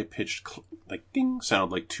are a high-pitched, ding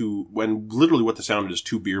sound, when literally what the sound is,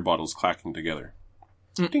 two beer bottles clacking together.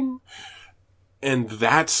 Ding. And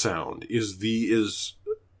that sound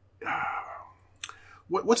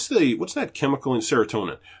what's that chemical in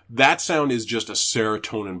serotonin? That sound is just a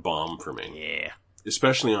serotonin bomb for me. Yeah.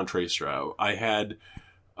 Especially on Tracer. I had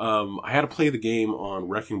to play the game on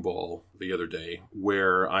Wrecking Ball the other day,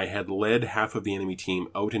 where I had led half of the enemy team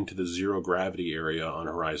out into the zero-gravity area on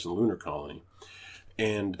Horizon Lunar Colony.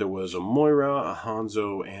 And there was a Moira, a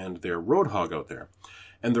Hanzo, and their Roadhog out there.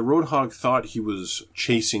 And the Roadhog thought he was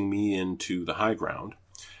chasing me into the high ground.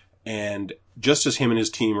 And just as him and his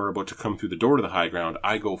team are about to come through the door to the high ground,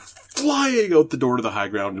 I go flying out the door to the high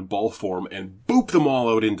ground in ball form and boop them all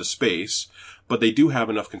out into space. But they do have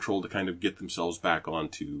enough control to kind of get themselves back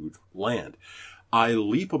onto land. I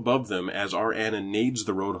leap above them as our Anna nades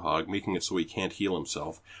the Roadhog, making it so he can't heal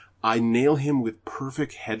himself. I nail him with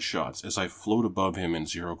perfect headshots as I float above him in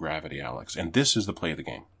zero gravity, Alex. And this is the play of the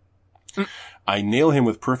game. I nail him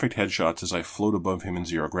with perfect headshots as I float above him in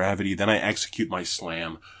zero gravity. Then I execute my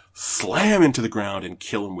slam into the ground, and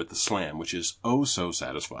kill him with the slam, which is oh so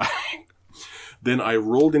satisfying. Then I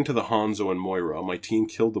rolled into the Hanzo and Moira. My team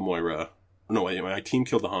killed the Moira. No, my team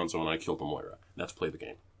killed the Hanzo and I killed the Moira. That's play the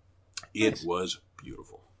game. It was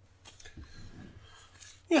beautiful.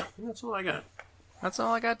 Yeah, that's all I got. That's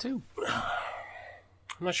all I got, too.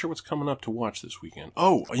 I'm not sure what's coming up to watch this weekend.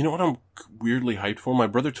 Oh, you know what I'm weirdly hyped for? My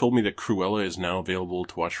brother told me that Cruella is now available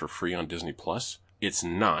to watch for free on Disney+. It's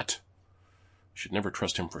not. Should never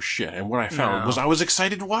trust him for shit. And what I found was I was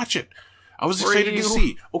excited to watch it. I was excited to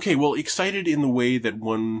see. Okay, well, excited in the way that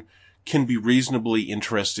one can be reasonably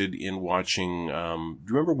interested in watching, do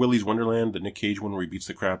you remember Willy's Wonderland, the Nick Cage one where he beats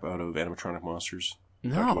the crap out of animatronic monsters?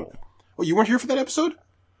 No. Oh, you weren't here for that episode?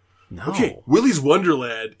 No. Okay, Willy's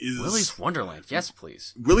Wonderland is... Willy's Wonderland, yes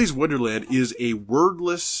please. Willy's Wonderland is a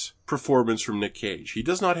wordless performance from Nick Cage. He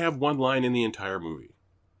does not have one line in the entire movie.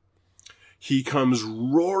 He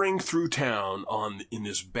roaring through town in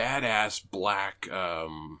this badass black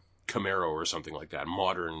Camaro or something like that,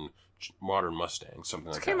 modern Mustang, something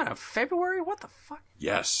like that. It came out in February? What the fuck?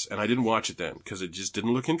 Yes, and I didn't watch it then because it just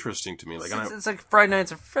didn't look interesting to me. It's like Friday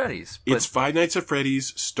Nights at Freddy's. It's Five Nights at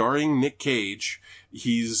Freddy's, starring Nick Cage.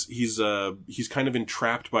 He's kind of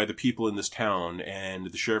entrapped by the people in this town, and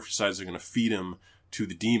the sheriff decides they're going to feed him to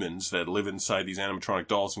the demons that live inside these animatronic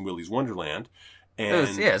dolls in Willy's Wonderland.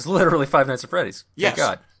 And it's literally Five Nights at Freddy's. Yes. Thank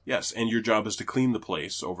God. Yes, and your job is to clean the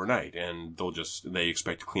place overnight, and they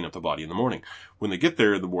expect to clean up the body in the morning. When they get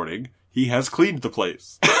there in the morning, he has cleaned the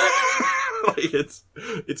place. It's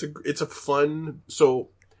a fun,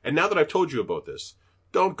 and now that I've told you about this,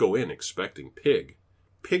 don't go in expecting Pig.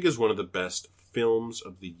 Pig is one of the best films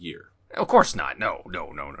of the year. Of course not. No.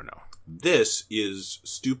 This is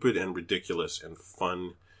stupid and ridiculous and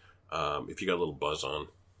fun, if you got a little buzz on.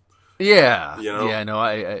 Yeah. You know? Yeah, no,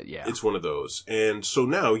 yeah. It's one of those. And so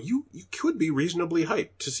now you could be reasonably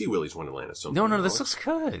hyped to see Willy's Wonderland at some point. No, this looks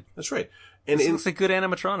good. That's right. And this looks like good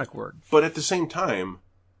animatronic work. But at the same time,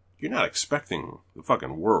 you're not expecting the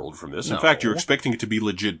fucking world from this. No. In fact, you're expecting it to be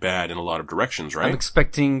legit bad in a lot of directions, right? I'm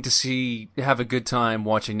expecting to have a good time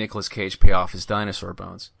watching Nicolas Cage pay off his dinosaur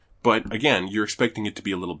bones. But again, you're expecting it to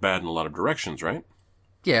be a little bad in a lot of directions, right?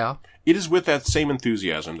 Yeah. It is with that same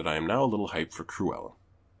enthusiasm that I am now a little hyped for Cruella.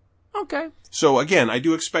 Okay. So again, I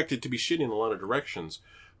do expect it to be shitty in a lot of directions,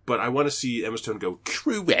 but I want to see Emma Stone go,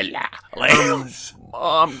 Cruella.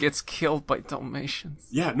 Mom gets killed by Dalmatians.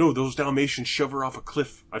 Yeah, no, those Dalmatians shove her off a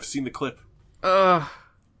cliff. I've seen the clip. Yeah.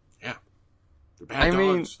 They're bad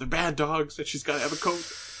dogs. They're bad dogs, and she's got to have a coat.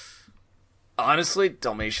 Honestly,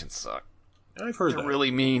 Dalmatians suck. I've heard that. They're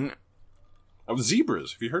really mean.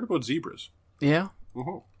 Zebras. Have you heard about zebras? Yeah.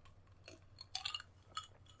 Mm-hmm.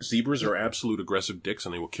 Zebras are absolute aggressive dicks,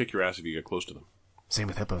 and they will kick your ass if you get close to them. Same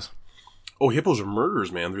with hippos. Oh, hippos are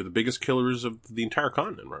murderers, man. They're the biggest killers of the entire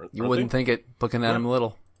continent, right? You wouldn't think it, looking at them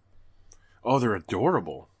little. Oh, they're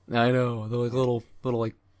adorable. I know. They're like little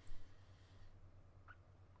like...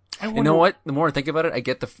 You know what? The more I think about it, I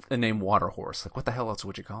get the name water horse. Like, what the hell else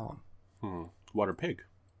would you call them? Water pig.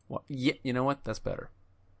 Yeah, you know what? That's better.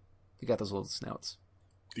 You got those little snouts.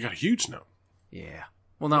 They got a huge snout. Yeah.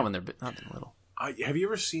 Well, not when they're little. Have you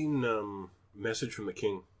ever seen Message from the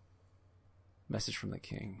King? Message from the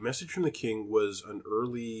King. Message from the King was an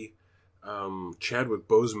early Chadwick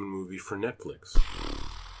Boseman movie for Netflix.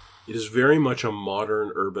 It is very much a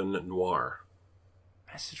modern urban noir.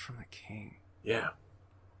 Message from the King. Yeah.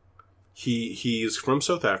 He is from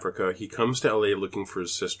South Africa. He comes to LA looking for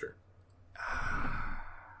his sister.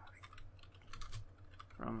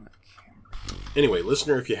 From the King. Anyway,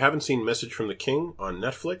 listener, if you haven't seen Message from the King on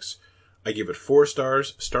Netflix, I give it 4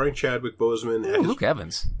 stars, starring Chadwick Boseman. Ooh, Luke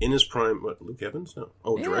Evans. In his prime. What, Luke Evans? No.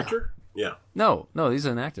 Oh, yeah. Director? Yeah. No, he's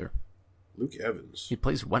an actor. Luke Evans. He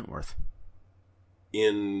plays Wentworth.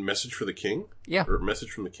 In Message for the King? Yeah. Or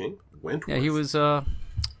Message from the King? Wentworth? Yeah, he was,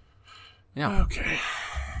 yeah. Okay.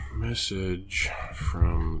 Message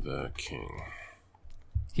from the King.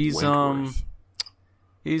 He's, Wentworth.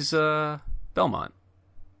 Belmont.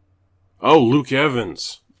 Oh, Luke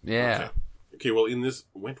Evans. Yeah. Okay, well, in this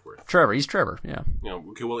Wentworth. Trevor. He's Trevor. Yeah.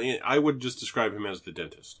 Okay, well, I would just describe him as the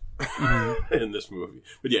dentist in this movie.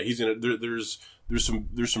 But yeah, he's in it. There's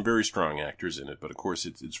some very strong actors in it, but of course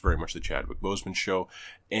it's very much the Chadwick Boseman show,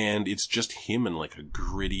 and it's just him in like a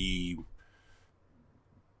gritty,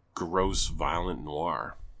 gross, violent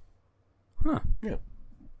noir. Huh. Yeah.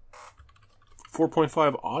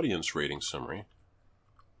 4.5 audience rating summary.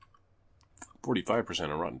 45%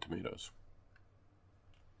 on Rotten Tomatoes.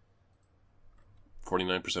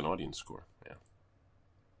 49% audience score. Yeah.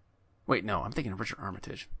 Wait, no, I'm thinking of Richard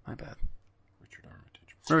Armitage. My bad. Richard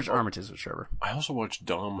Armitage. Richard Armitage was Trevor. I also watched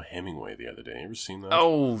Dom Hemingway the other day. You ever seen that?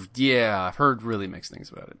 Oh, yeah. I've heard really mixed things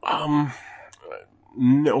about it.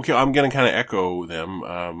 No, okay, I'm gonna kind of echo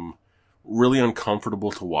them. Really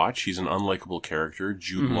uncomfortable to watch. He's an unlikable character.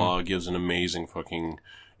 Jude Law gives an amazing fucking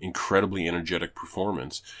incredibly energetic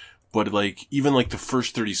performance. But like, even like the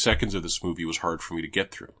first 30 seconds of this movie was hard for me to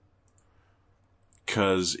get through.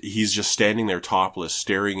 Cause he's just standing there topless,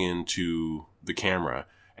 staring into the camera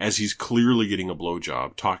as he's clearly getting a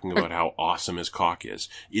blowjob, talking about how awesome his cock is.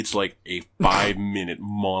 It's like a 5-minute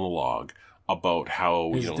monologue about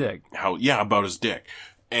how, His dick. About his dick.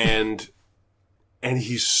 And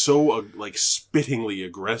he's so, like, spittingly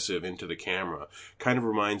aggressive into the camera. Kind of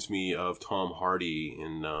reminds me of Tom Hardy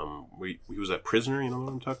in, he was that Prisoner, you know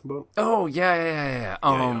what I'm talking about? Oh, yeah.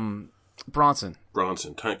 Bronson.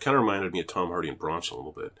 Kind of reminded me of Tom Hardy and Bronson a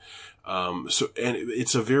little bit. And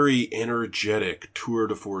it's a very energetic tour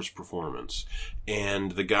de force performance.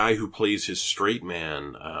 And the guy who plays his straight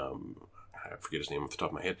man, I forget his name off the top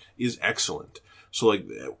of my head, is excellent. So, like,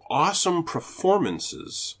 awesome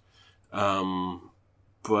performances,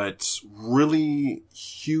 but really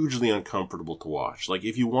hugely uncomfortable to watch. Like,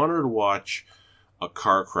 if you wanted to watch a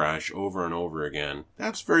car crash over and over again,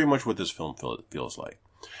 that's very much what this film feels like.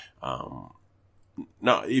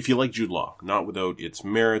 Now, if you like Jude Law, not without its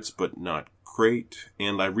merits, but not great.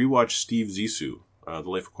 And I rewatched Steve Zissou, The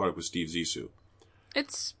Life Aquatic with Steve Zissou.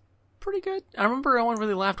 It's pretty good. I remember I only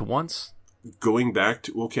really laughed once. Going back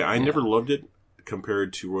to, I never loved it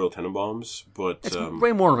compared to Royal Tenenbaums, but it's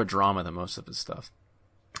way more of a drama than most of his stuff.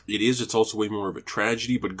 It is. It's also way more of a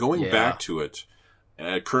tragedy, but going back to it,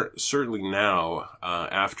 certainly now,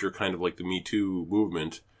 after kind of like the Me Too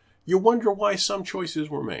movement, you wonder why some choices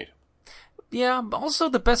were made. Yeah, but also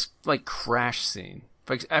the best, like, crash scene.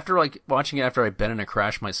 Like, after, like, watching it after I've been in a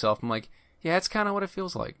crash myself, I'm like, yeah, it's kind of what it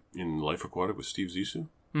feels like. In Life Aquatic with Steve Zissou?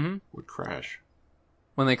 Mm-hmm. What crash?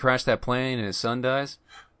 When they crash that plane and his son dies?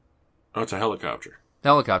 Oh, it's a helicopter.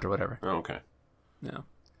 Helicopter, whatever. Oh, okay. No.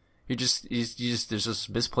 You just, there's just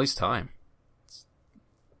misplaced time.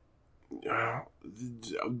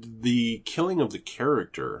 The killing of the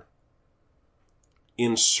character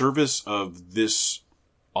in service of this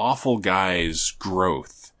awful guy's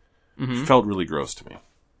growth felt really gross to me.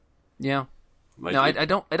 Yeah. Like no,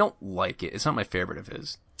 I don't like it. It's not my favorite of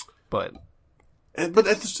his, but at the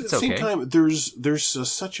same time, there's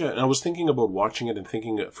such a. And I was thinking about watching it and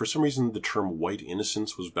thinking, for some reason, the term "white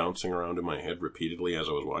innocence" was bouncing around in my head repeatedly as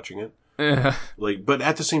I was watching it. But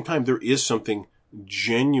at the same time, there is something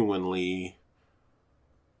genuinely,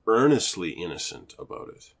 earnestly innocent about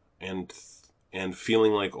it, and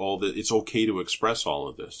feeling like it's okay to express all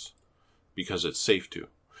of this because it's safe to.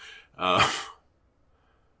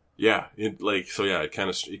 It kind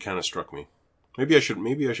of struck me. Maybe I should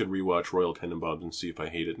rewatch Royal Tenenbaums and see if I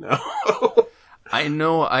hate it now. I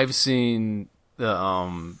know I've seen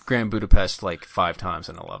the Grand Budapest like 5 times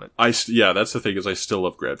and I love it. That's the thing, is I still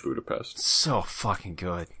love Grand Budapest. So fucking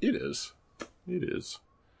good. It is.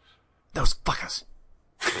 Those fuckers.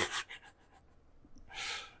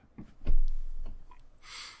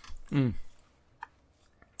 That's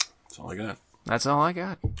all I got. That's all I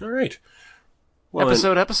got. All right. Well,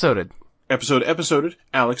 Episoded. Episoded.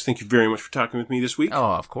 Alex, thank you very much for talking with me this week.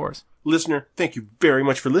 Oh, of course. Listener, thank you very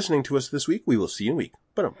much for listening to us this week. We will see you in a week.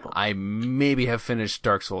 I maybe have finished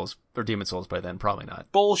Dark Souls or Demon Souls by then. Probably not.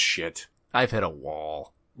 Bullshit. I've hit a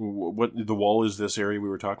wall. What, the wall is this area we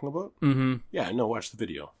were talking about? Mm-hmm. Yeah, no, watch the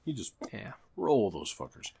video. You just roll those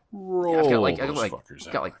fuckers.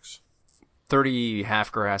 I've got like 30 half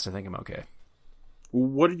grass. I think I'm okay.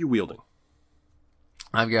 What are you wielding?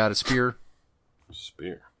 I've got a spear.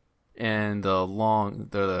 And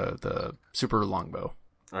the super longbow.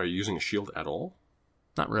 Are you using a shield at all?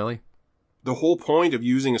 Not really. The whole point of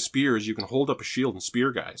using a spear is you can hold up a shield and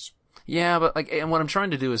spear guys. Yeah, but like, and what I'm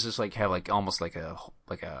trying to do is just like have like almost like a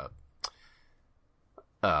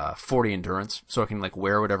 40 endurance, so I can like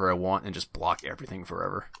wear whatever I want and just block everything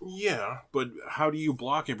forever. Yeah, but how do you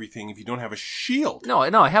block everything if you don't have a shield? No,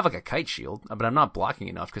 I have like a kite shield, but I'm not blocking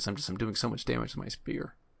enough because I'm doing so much damage to my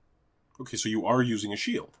spear. Okay, so you are using a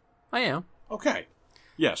shield. I am. Okay.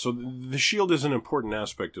 Yeah, so the shield is an important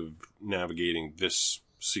aspect of navigating this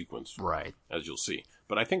sequence. Right. As you'll see.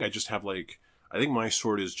 But I think I just have I think my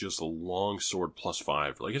sword is just a long sword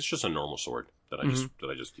 +5. Like, it's just a normal sword that I just,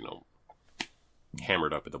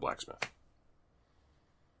 hammered up at the blacksmith.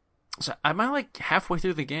 So am I like halfway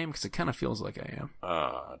through the game? Because it kind of feels like I am.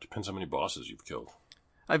 Depends how many bosses you've killed.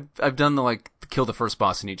 I've done the kill the first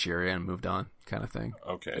boss in each area and moved on kind of thing.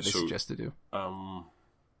 Okay, that they suggest to do. I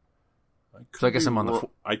guess I'm on the.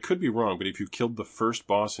 I could be wrong, but if you killed the first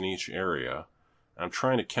boss in each area, I'm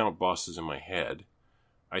trying to count bosses in my head.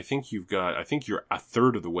 I think you're a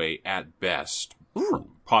third of the way at best,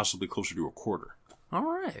 possibly closer to a quarter. All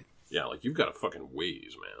right. Yeah, like you've got a fucking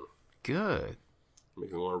ways, man. Good.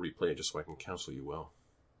 Make me want to replay it just so I can counsel you well.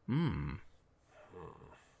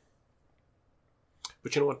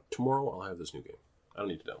 But you know what? Tomorrow I'll have this new game. I don't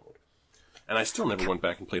need to download it. And I still never went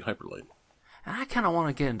back and played Hyperlight. I kind of want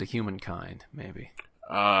to get into Humankind, maybe.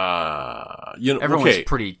 Everyone's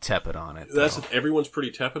pretty tepid on it. Everyone's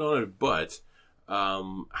pretty tepid on it, but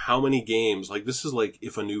how many games, like this is like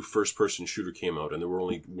if a new first-person shooter came out and there were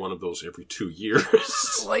only one of those every 2 years.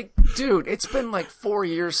 Like, dude, it's been like 4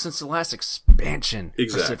 years since the last expansion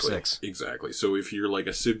for Civ 6. Exactly. So if you're like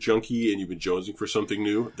a Civ junkie and you've been jonesing for something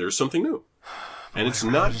new, there's something new. And it's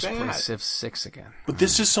not just bad. Play Civ 6 again. But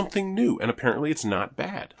this is something new, and apparently it's not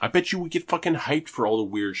bad. I bet you would get fucking hyped for all the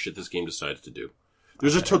weird shit this game decides to do.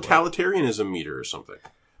 There's a totalitarianism meter or something.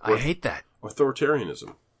 I hate that.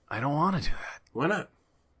 Authoritarianism. I don't want to do that. Why not?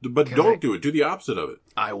 But don't do it. Do the opposite of it.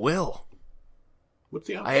 I will. What's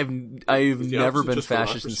the opposite? I've never been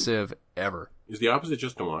fascist in Civ, ever. Is the opposite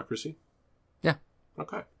just democracy? Yeah.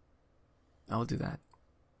 Okay. I'll do that.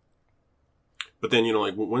 But then,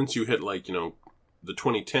 once you hit, the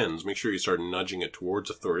 2010s, make sure you start nudging it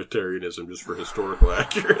towards authoritarianism just for historical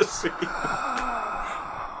accuracy.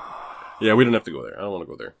 Yeah, we don't have to go there. I don't want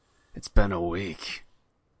to go there. It's been a week.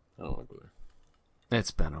 I don't want to go there.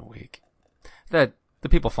 It's been a week. The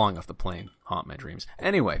people falling off the plane haunt my dreams.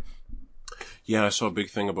 Anyway. Yeah, I saw a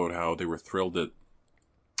big thing about how they were thrilled that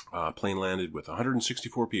plane landed with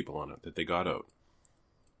 164 people on it, that they got out.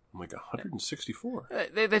 I'm like, 164?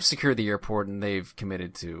 They've secured the airport and they've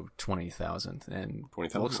committed to 20,000. And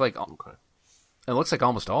 20,000? It looks like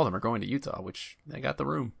almost all of them are going to Utah, which they got the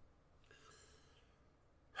room.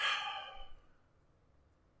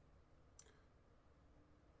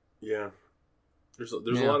 Yeah. There's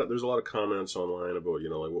a lot of comments online about,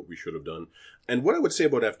 what we should have done. And what I would say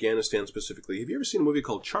about Afghanistan specifically, have you ever seen a movie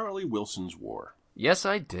called Charlie Wilson's War? Yes,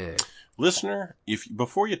 I did. Listener,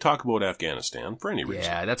 before you talk about Afghanistan, for any reason...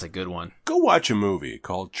 Yeah, that's a good one. Go watch a movie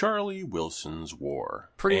called Charlie Wilson's War.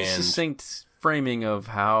 Pretty succinct framing of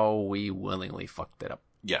how we willingly fucked it up.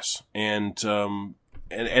 Yes, and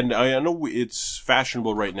I know it's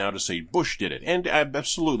fashionable right now to say Bush did it. And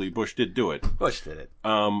absolutely, Bush did do it. Bush did it.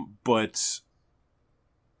 But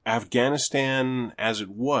Afghanistan, as it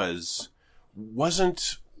wasn't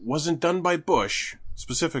done by Bush,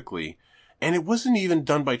 specifically... And it wasn't even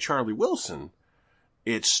done by Charlie Wilson.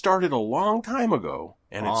 It started a long time ago.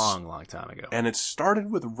 Long time ago. And it started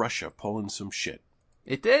with Russia pulling some shit.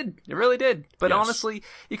 It did. It really did. But yes. Honestly,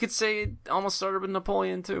 you could say it almost started with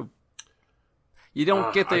Napoleon too. You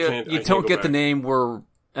don't get the name where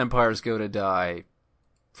empires go to die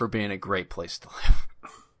for being a great place to live.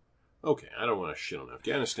 Okay, I don't want to shit on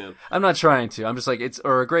Afghanistan. I'm not trying to. I'm just like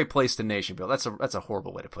a great place to nation build. That's a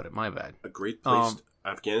horrible way to put it. My bad. A great place.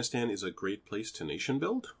 Afghanistan is a great place to nation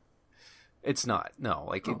build? It's not.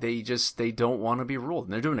 No, they don't want to be ruled,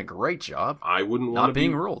 and they're doing a great job. I wouldn't want to be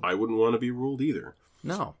ruled. I wouldn't want to be ruled either.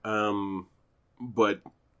 No. But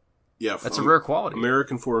yeah, that's a rare quality.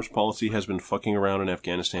 American foreign policy has been fucking around in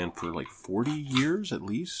Afghanistan for like 40 years at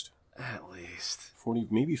least. At least 40,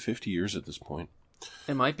 maybe 50 years at this point.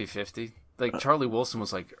 It might be 50. Like Charlie Wilson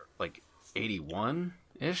was like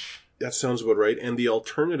 81-ish. That sounds about right. And the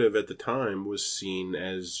alternative at the time was seen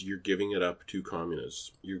as you're giving it up to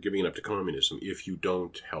communists. You're giving it up to communism if you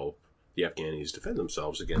don't help the Afghanis defend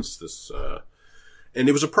themselves against this. And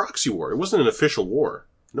it was a proxy war. It wasn't an official war.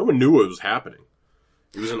 No one knew what was happening.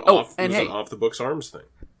 It was an off-the-books arms thing.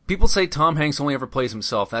 People say Tom Hanks only ever plays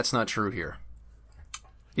himself. That's not true here.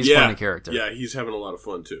 He's a funny character. Yeah, he's having a lot of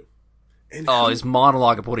fun, too. And his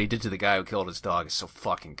monologue of what he did to the guy who killed his dog is so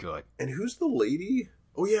fucking good. And who's the lady?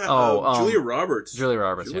 Oh, yeah. Julia Roberts. Julia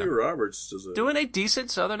Roberts does doing a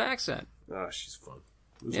decent Southern accent. Ah, she's fun.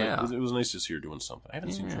 It was nice to see her doing something. I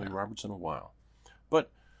haven't seen Julia Roberts in a while.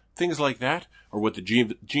 But things like that are what the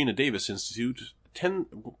Gina Davis Institute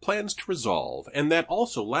plans to resolve. And that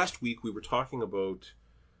also, last week we were talking about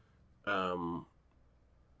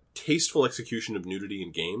tasteful execution of nudity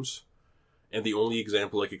in games. And the only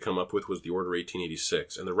example I could come up with was The Order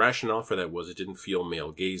 1886. And the rationale for that was it didn't feel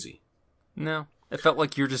male-gazy. No. It felt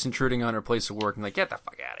like you're just intruding on her place of work and like, get the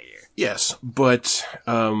fuck out of here. Yes, but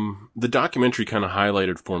the documentary kind of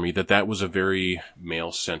highlighted for me that was a very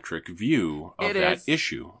male-centric view of that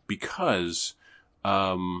issue. Because,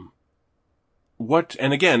 and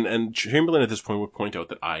Chamberlain at this point would point out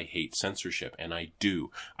that I hate censorship, and I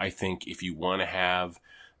do. I think if you want to have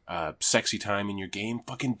sexy time in your game,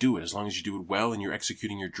 fucking do it. As long as you do it well and you're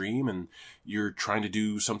executing your dream and you're trying to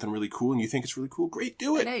do something really cool and you think it's really cool, great,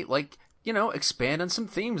 do it. And hey, like, expand on some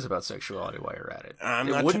themes about sexuality while you're at it.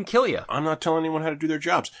 It wouldn't kill you. I'm not telling anyone how to do their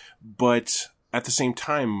jobs. But at the same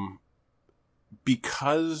time,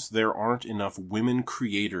 because there aren't enough women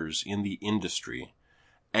creators in the industry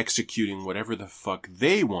executing whatever the fuck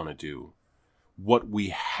they want to do, what we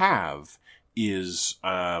have is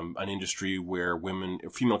an industry where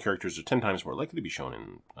female characters are 10 times more likely to be shown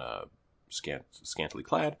in scantily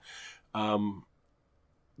clad. And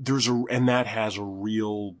that has a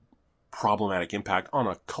real problematic impact on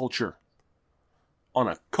a culture.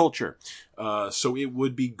 So it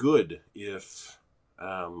would be good if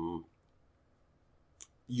the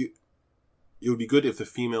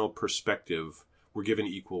female perspective were given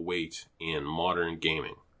equal weight in modern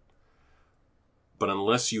gaming. But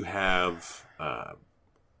unless you have,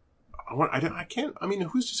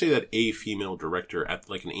 who's to say that a female director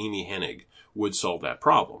like an Amy Hennig would solve that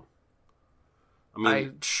problem?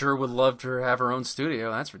 I sure would love to have her own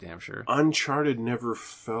studio, that's for damn sure. Uncharted never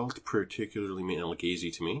felt particularly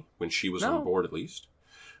male-gazy to me, when she was on board at least.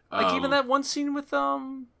 Like even that one scene with,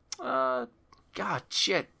 Claudia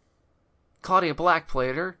Black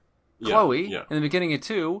played her, Chloe, in the beginning of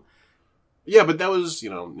 2. Yeah, but that was, that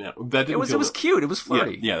didn't it was cute. It was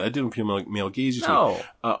flirty. Yeah, that didn't feel male-gazy to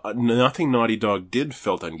me. Nothing Naughty Dog did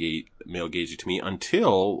felt male-gazy to me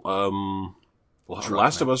until,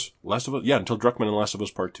 Last of Us, until Druckmann and Last of Us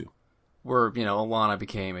Part 2. Where, Alana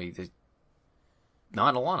became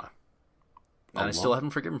not Alana. And I still haven't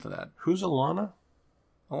forgiven for that. Who's Alana?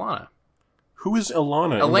 Alana. Who is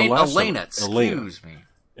Alana Elena, excuse me.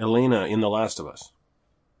 Elena in The Last of Us.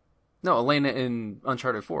 No, Elena in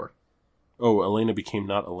Uncharted 4. Oh, Elena became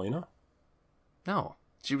not Elena? No.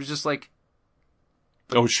 She was just like...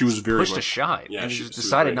 Oh, she was very pushed aside. Yeah, and she just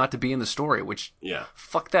decided not to be in the story, which... Yeah.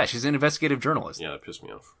 Fuck that. She's an investigative journalist. Yeah, that pissed me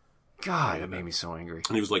off. God, that made me so angry.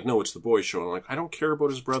 And he was like, no, it's the boys show. I'm like, I don't care about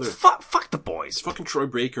his brother. Fuck the boys. It's fucking Troy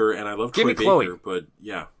Baker, and I love Give Troy me Chloe. Baker, but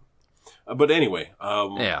yeah. But anyway,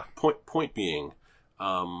 yeah. Point being,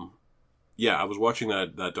 I was watching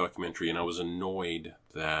that documentary, and I was annoyed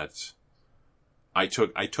that I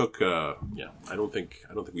don't think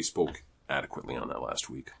we spoke adequately on that last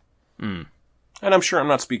week. Mm. And I'm sure I'm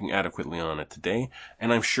not speaking adequately on it today.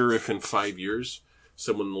 And I'm sure if in 5 years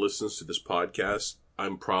someone listens to this podcast,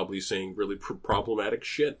 I'm probably saying really problematic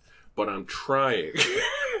shit. But I'm trying.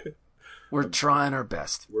 We're trying our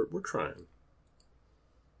best. We're trying.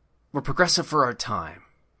 We're progressive for our time.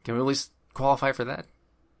 Can we at least qualify for that?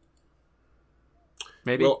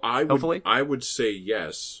 Maybe. Well, hopefully. I would say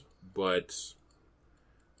yes, but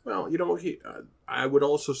well, I would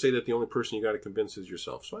also say that the only person you got to convince is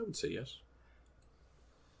yourself. So I would say yes.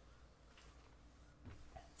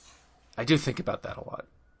 I do think about that a lot.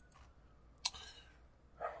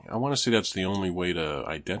 I want to say that's the only way to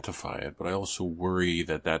identify it, but I also worry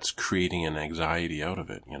that that's creating an anxiety out of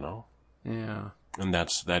it, Yeah. And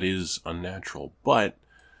that is unnatural. But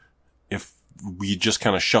if we just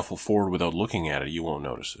kind of shuffle forward without looking at it, you won't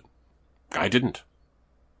notice it. I didn't.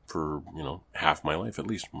 For, half my life, at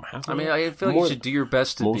least. I feel like you should do your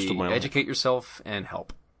best to educate yourself and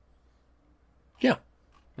help. Yeah.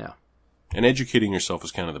 Yeah. And educating yourself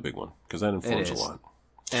is kind of the big one, because that informs a lot.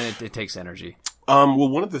 And it takes energy. Well,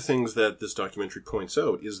 one of the things that this documentary points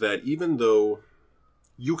out is that even though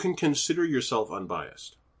you can consider yourself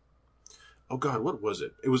unbiased, oh God, what was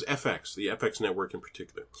it? It was FX, the FX network in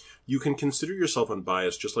particular. You can consider yourself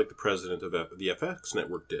unbiased just like the president of the FX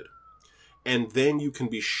network did. And then you can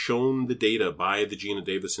be shown the data by the Gina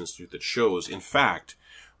Davis Institute that shows, in fact,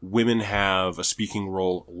 women have a speaking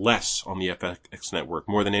role less on the FX network,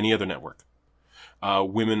 more than any other network.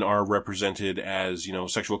 Women are represented as,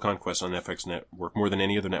 sexual conquests on FX network more than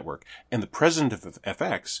any other network. And the president of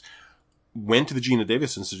FX went to the Gina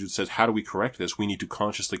Davis Institute and says, how do we correct this? We need to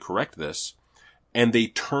consciously correct this. And they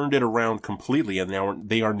turned it around completely, and now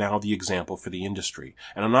they are now the example for the industry.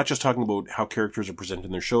 And I'm not just talking about how characters are presented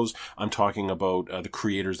in their shows. I'm talking about the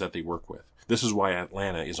creators that they work with. This is why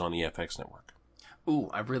Atlanta is on the FX network. Ooh,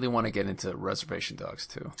 I really want to get into Reservation Dogs,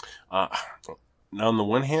 too. Now, on the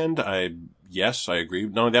one hand, yes, I agree.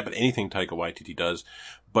 Not only that, but anything Taika Waititi does.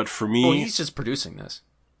 But for me... Well, he's just producing this.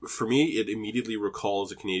 For me, it immediately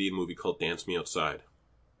recalls a Canadian movie called Dance Me Outside.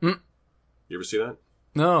 You ever see that?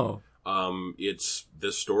 No. It's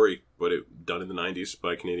this story, but done in the 90s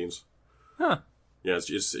by Canadians. Huh. Yeah,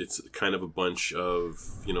 it's kind of a bunch of,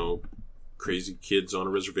 crazy kids on a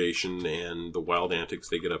reservation and the wild antics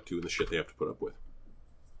they get up to and the shit they have to put up with.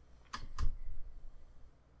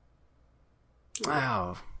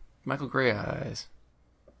 Wow. Michael Gray Eyes.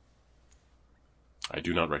 I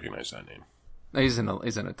do not recognize that name. He's in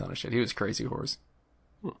a ton of shit. He was Crazy Horse.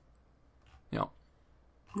 Yeah. All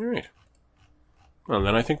right. Well,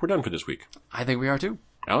 then I think we're done for this week. I think we are too.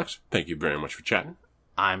 Alex, thank you very much for chatting.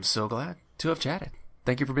 I'm so glad to have chatted.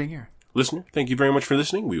 Thank you for being here. Listener, thank you very much for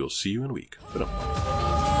listening. We will see you in a week. Bye.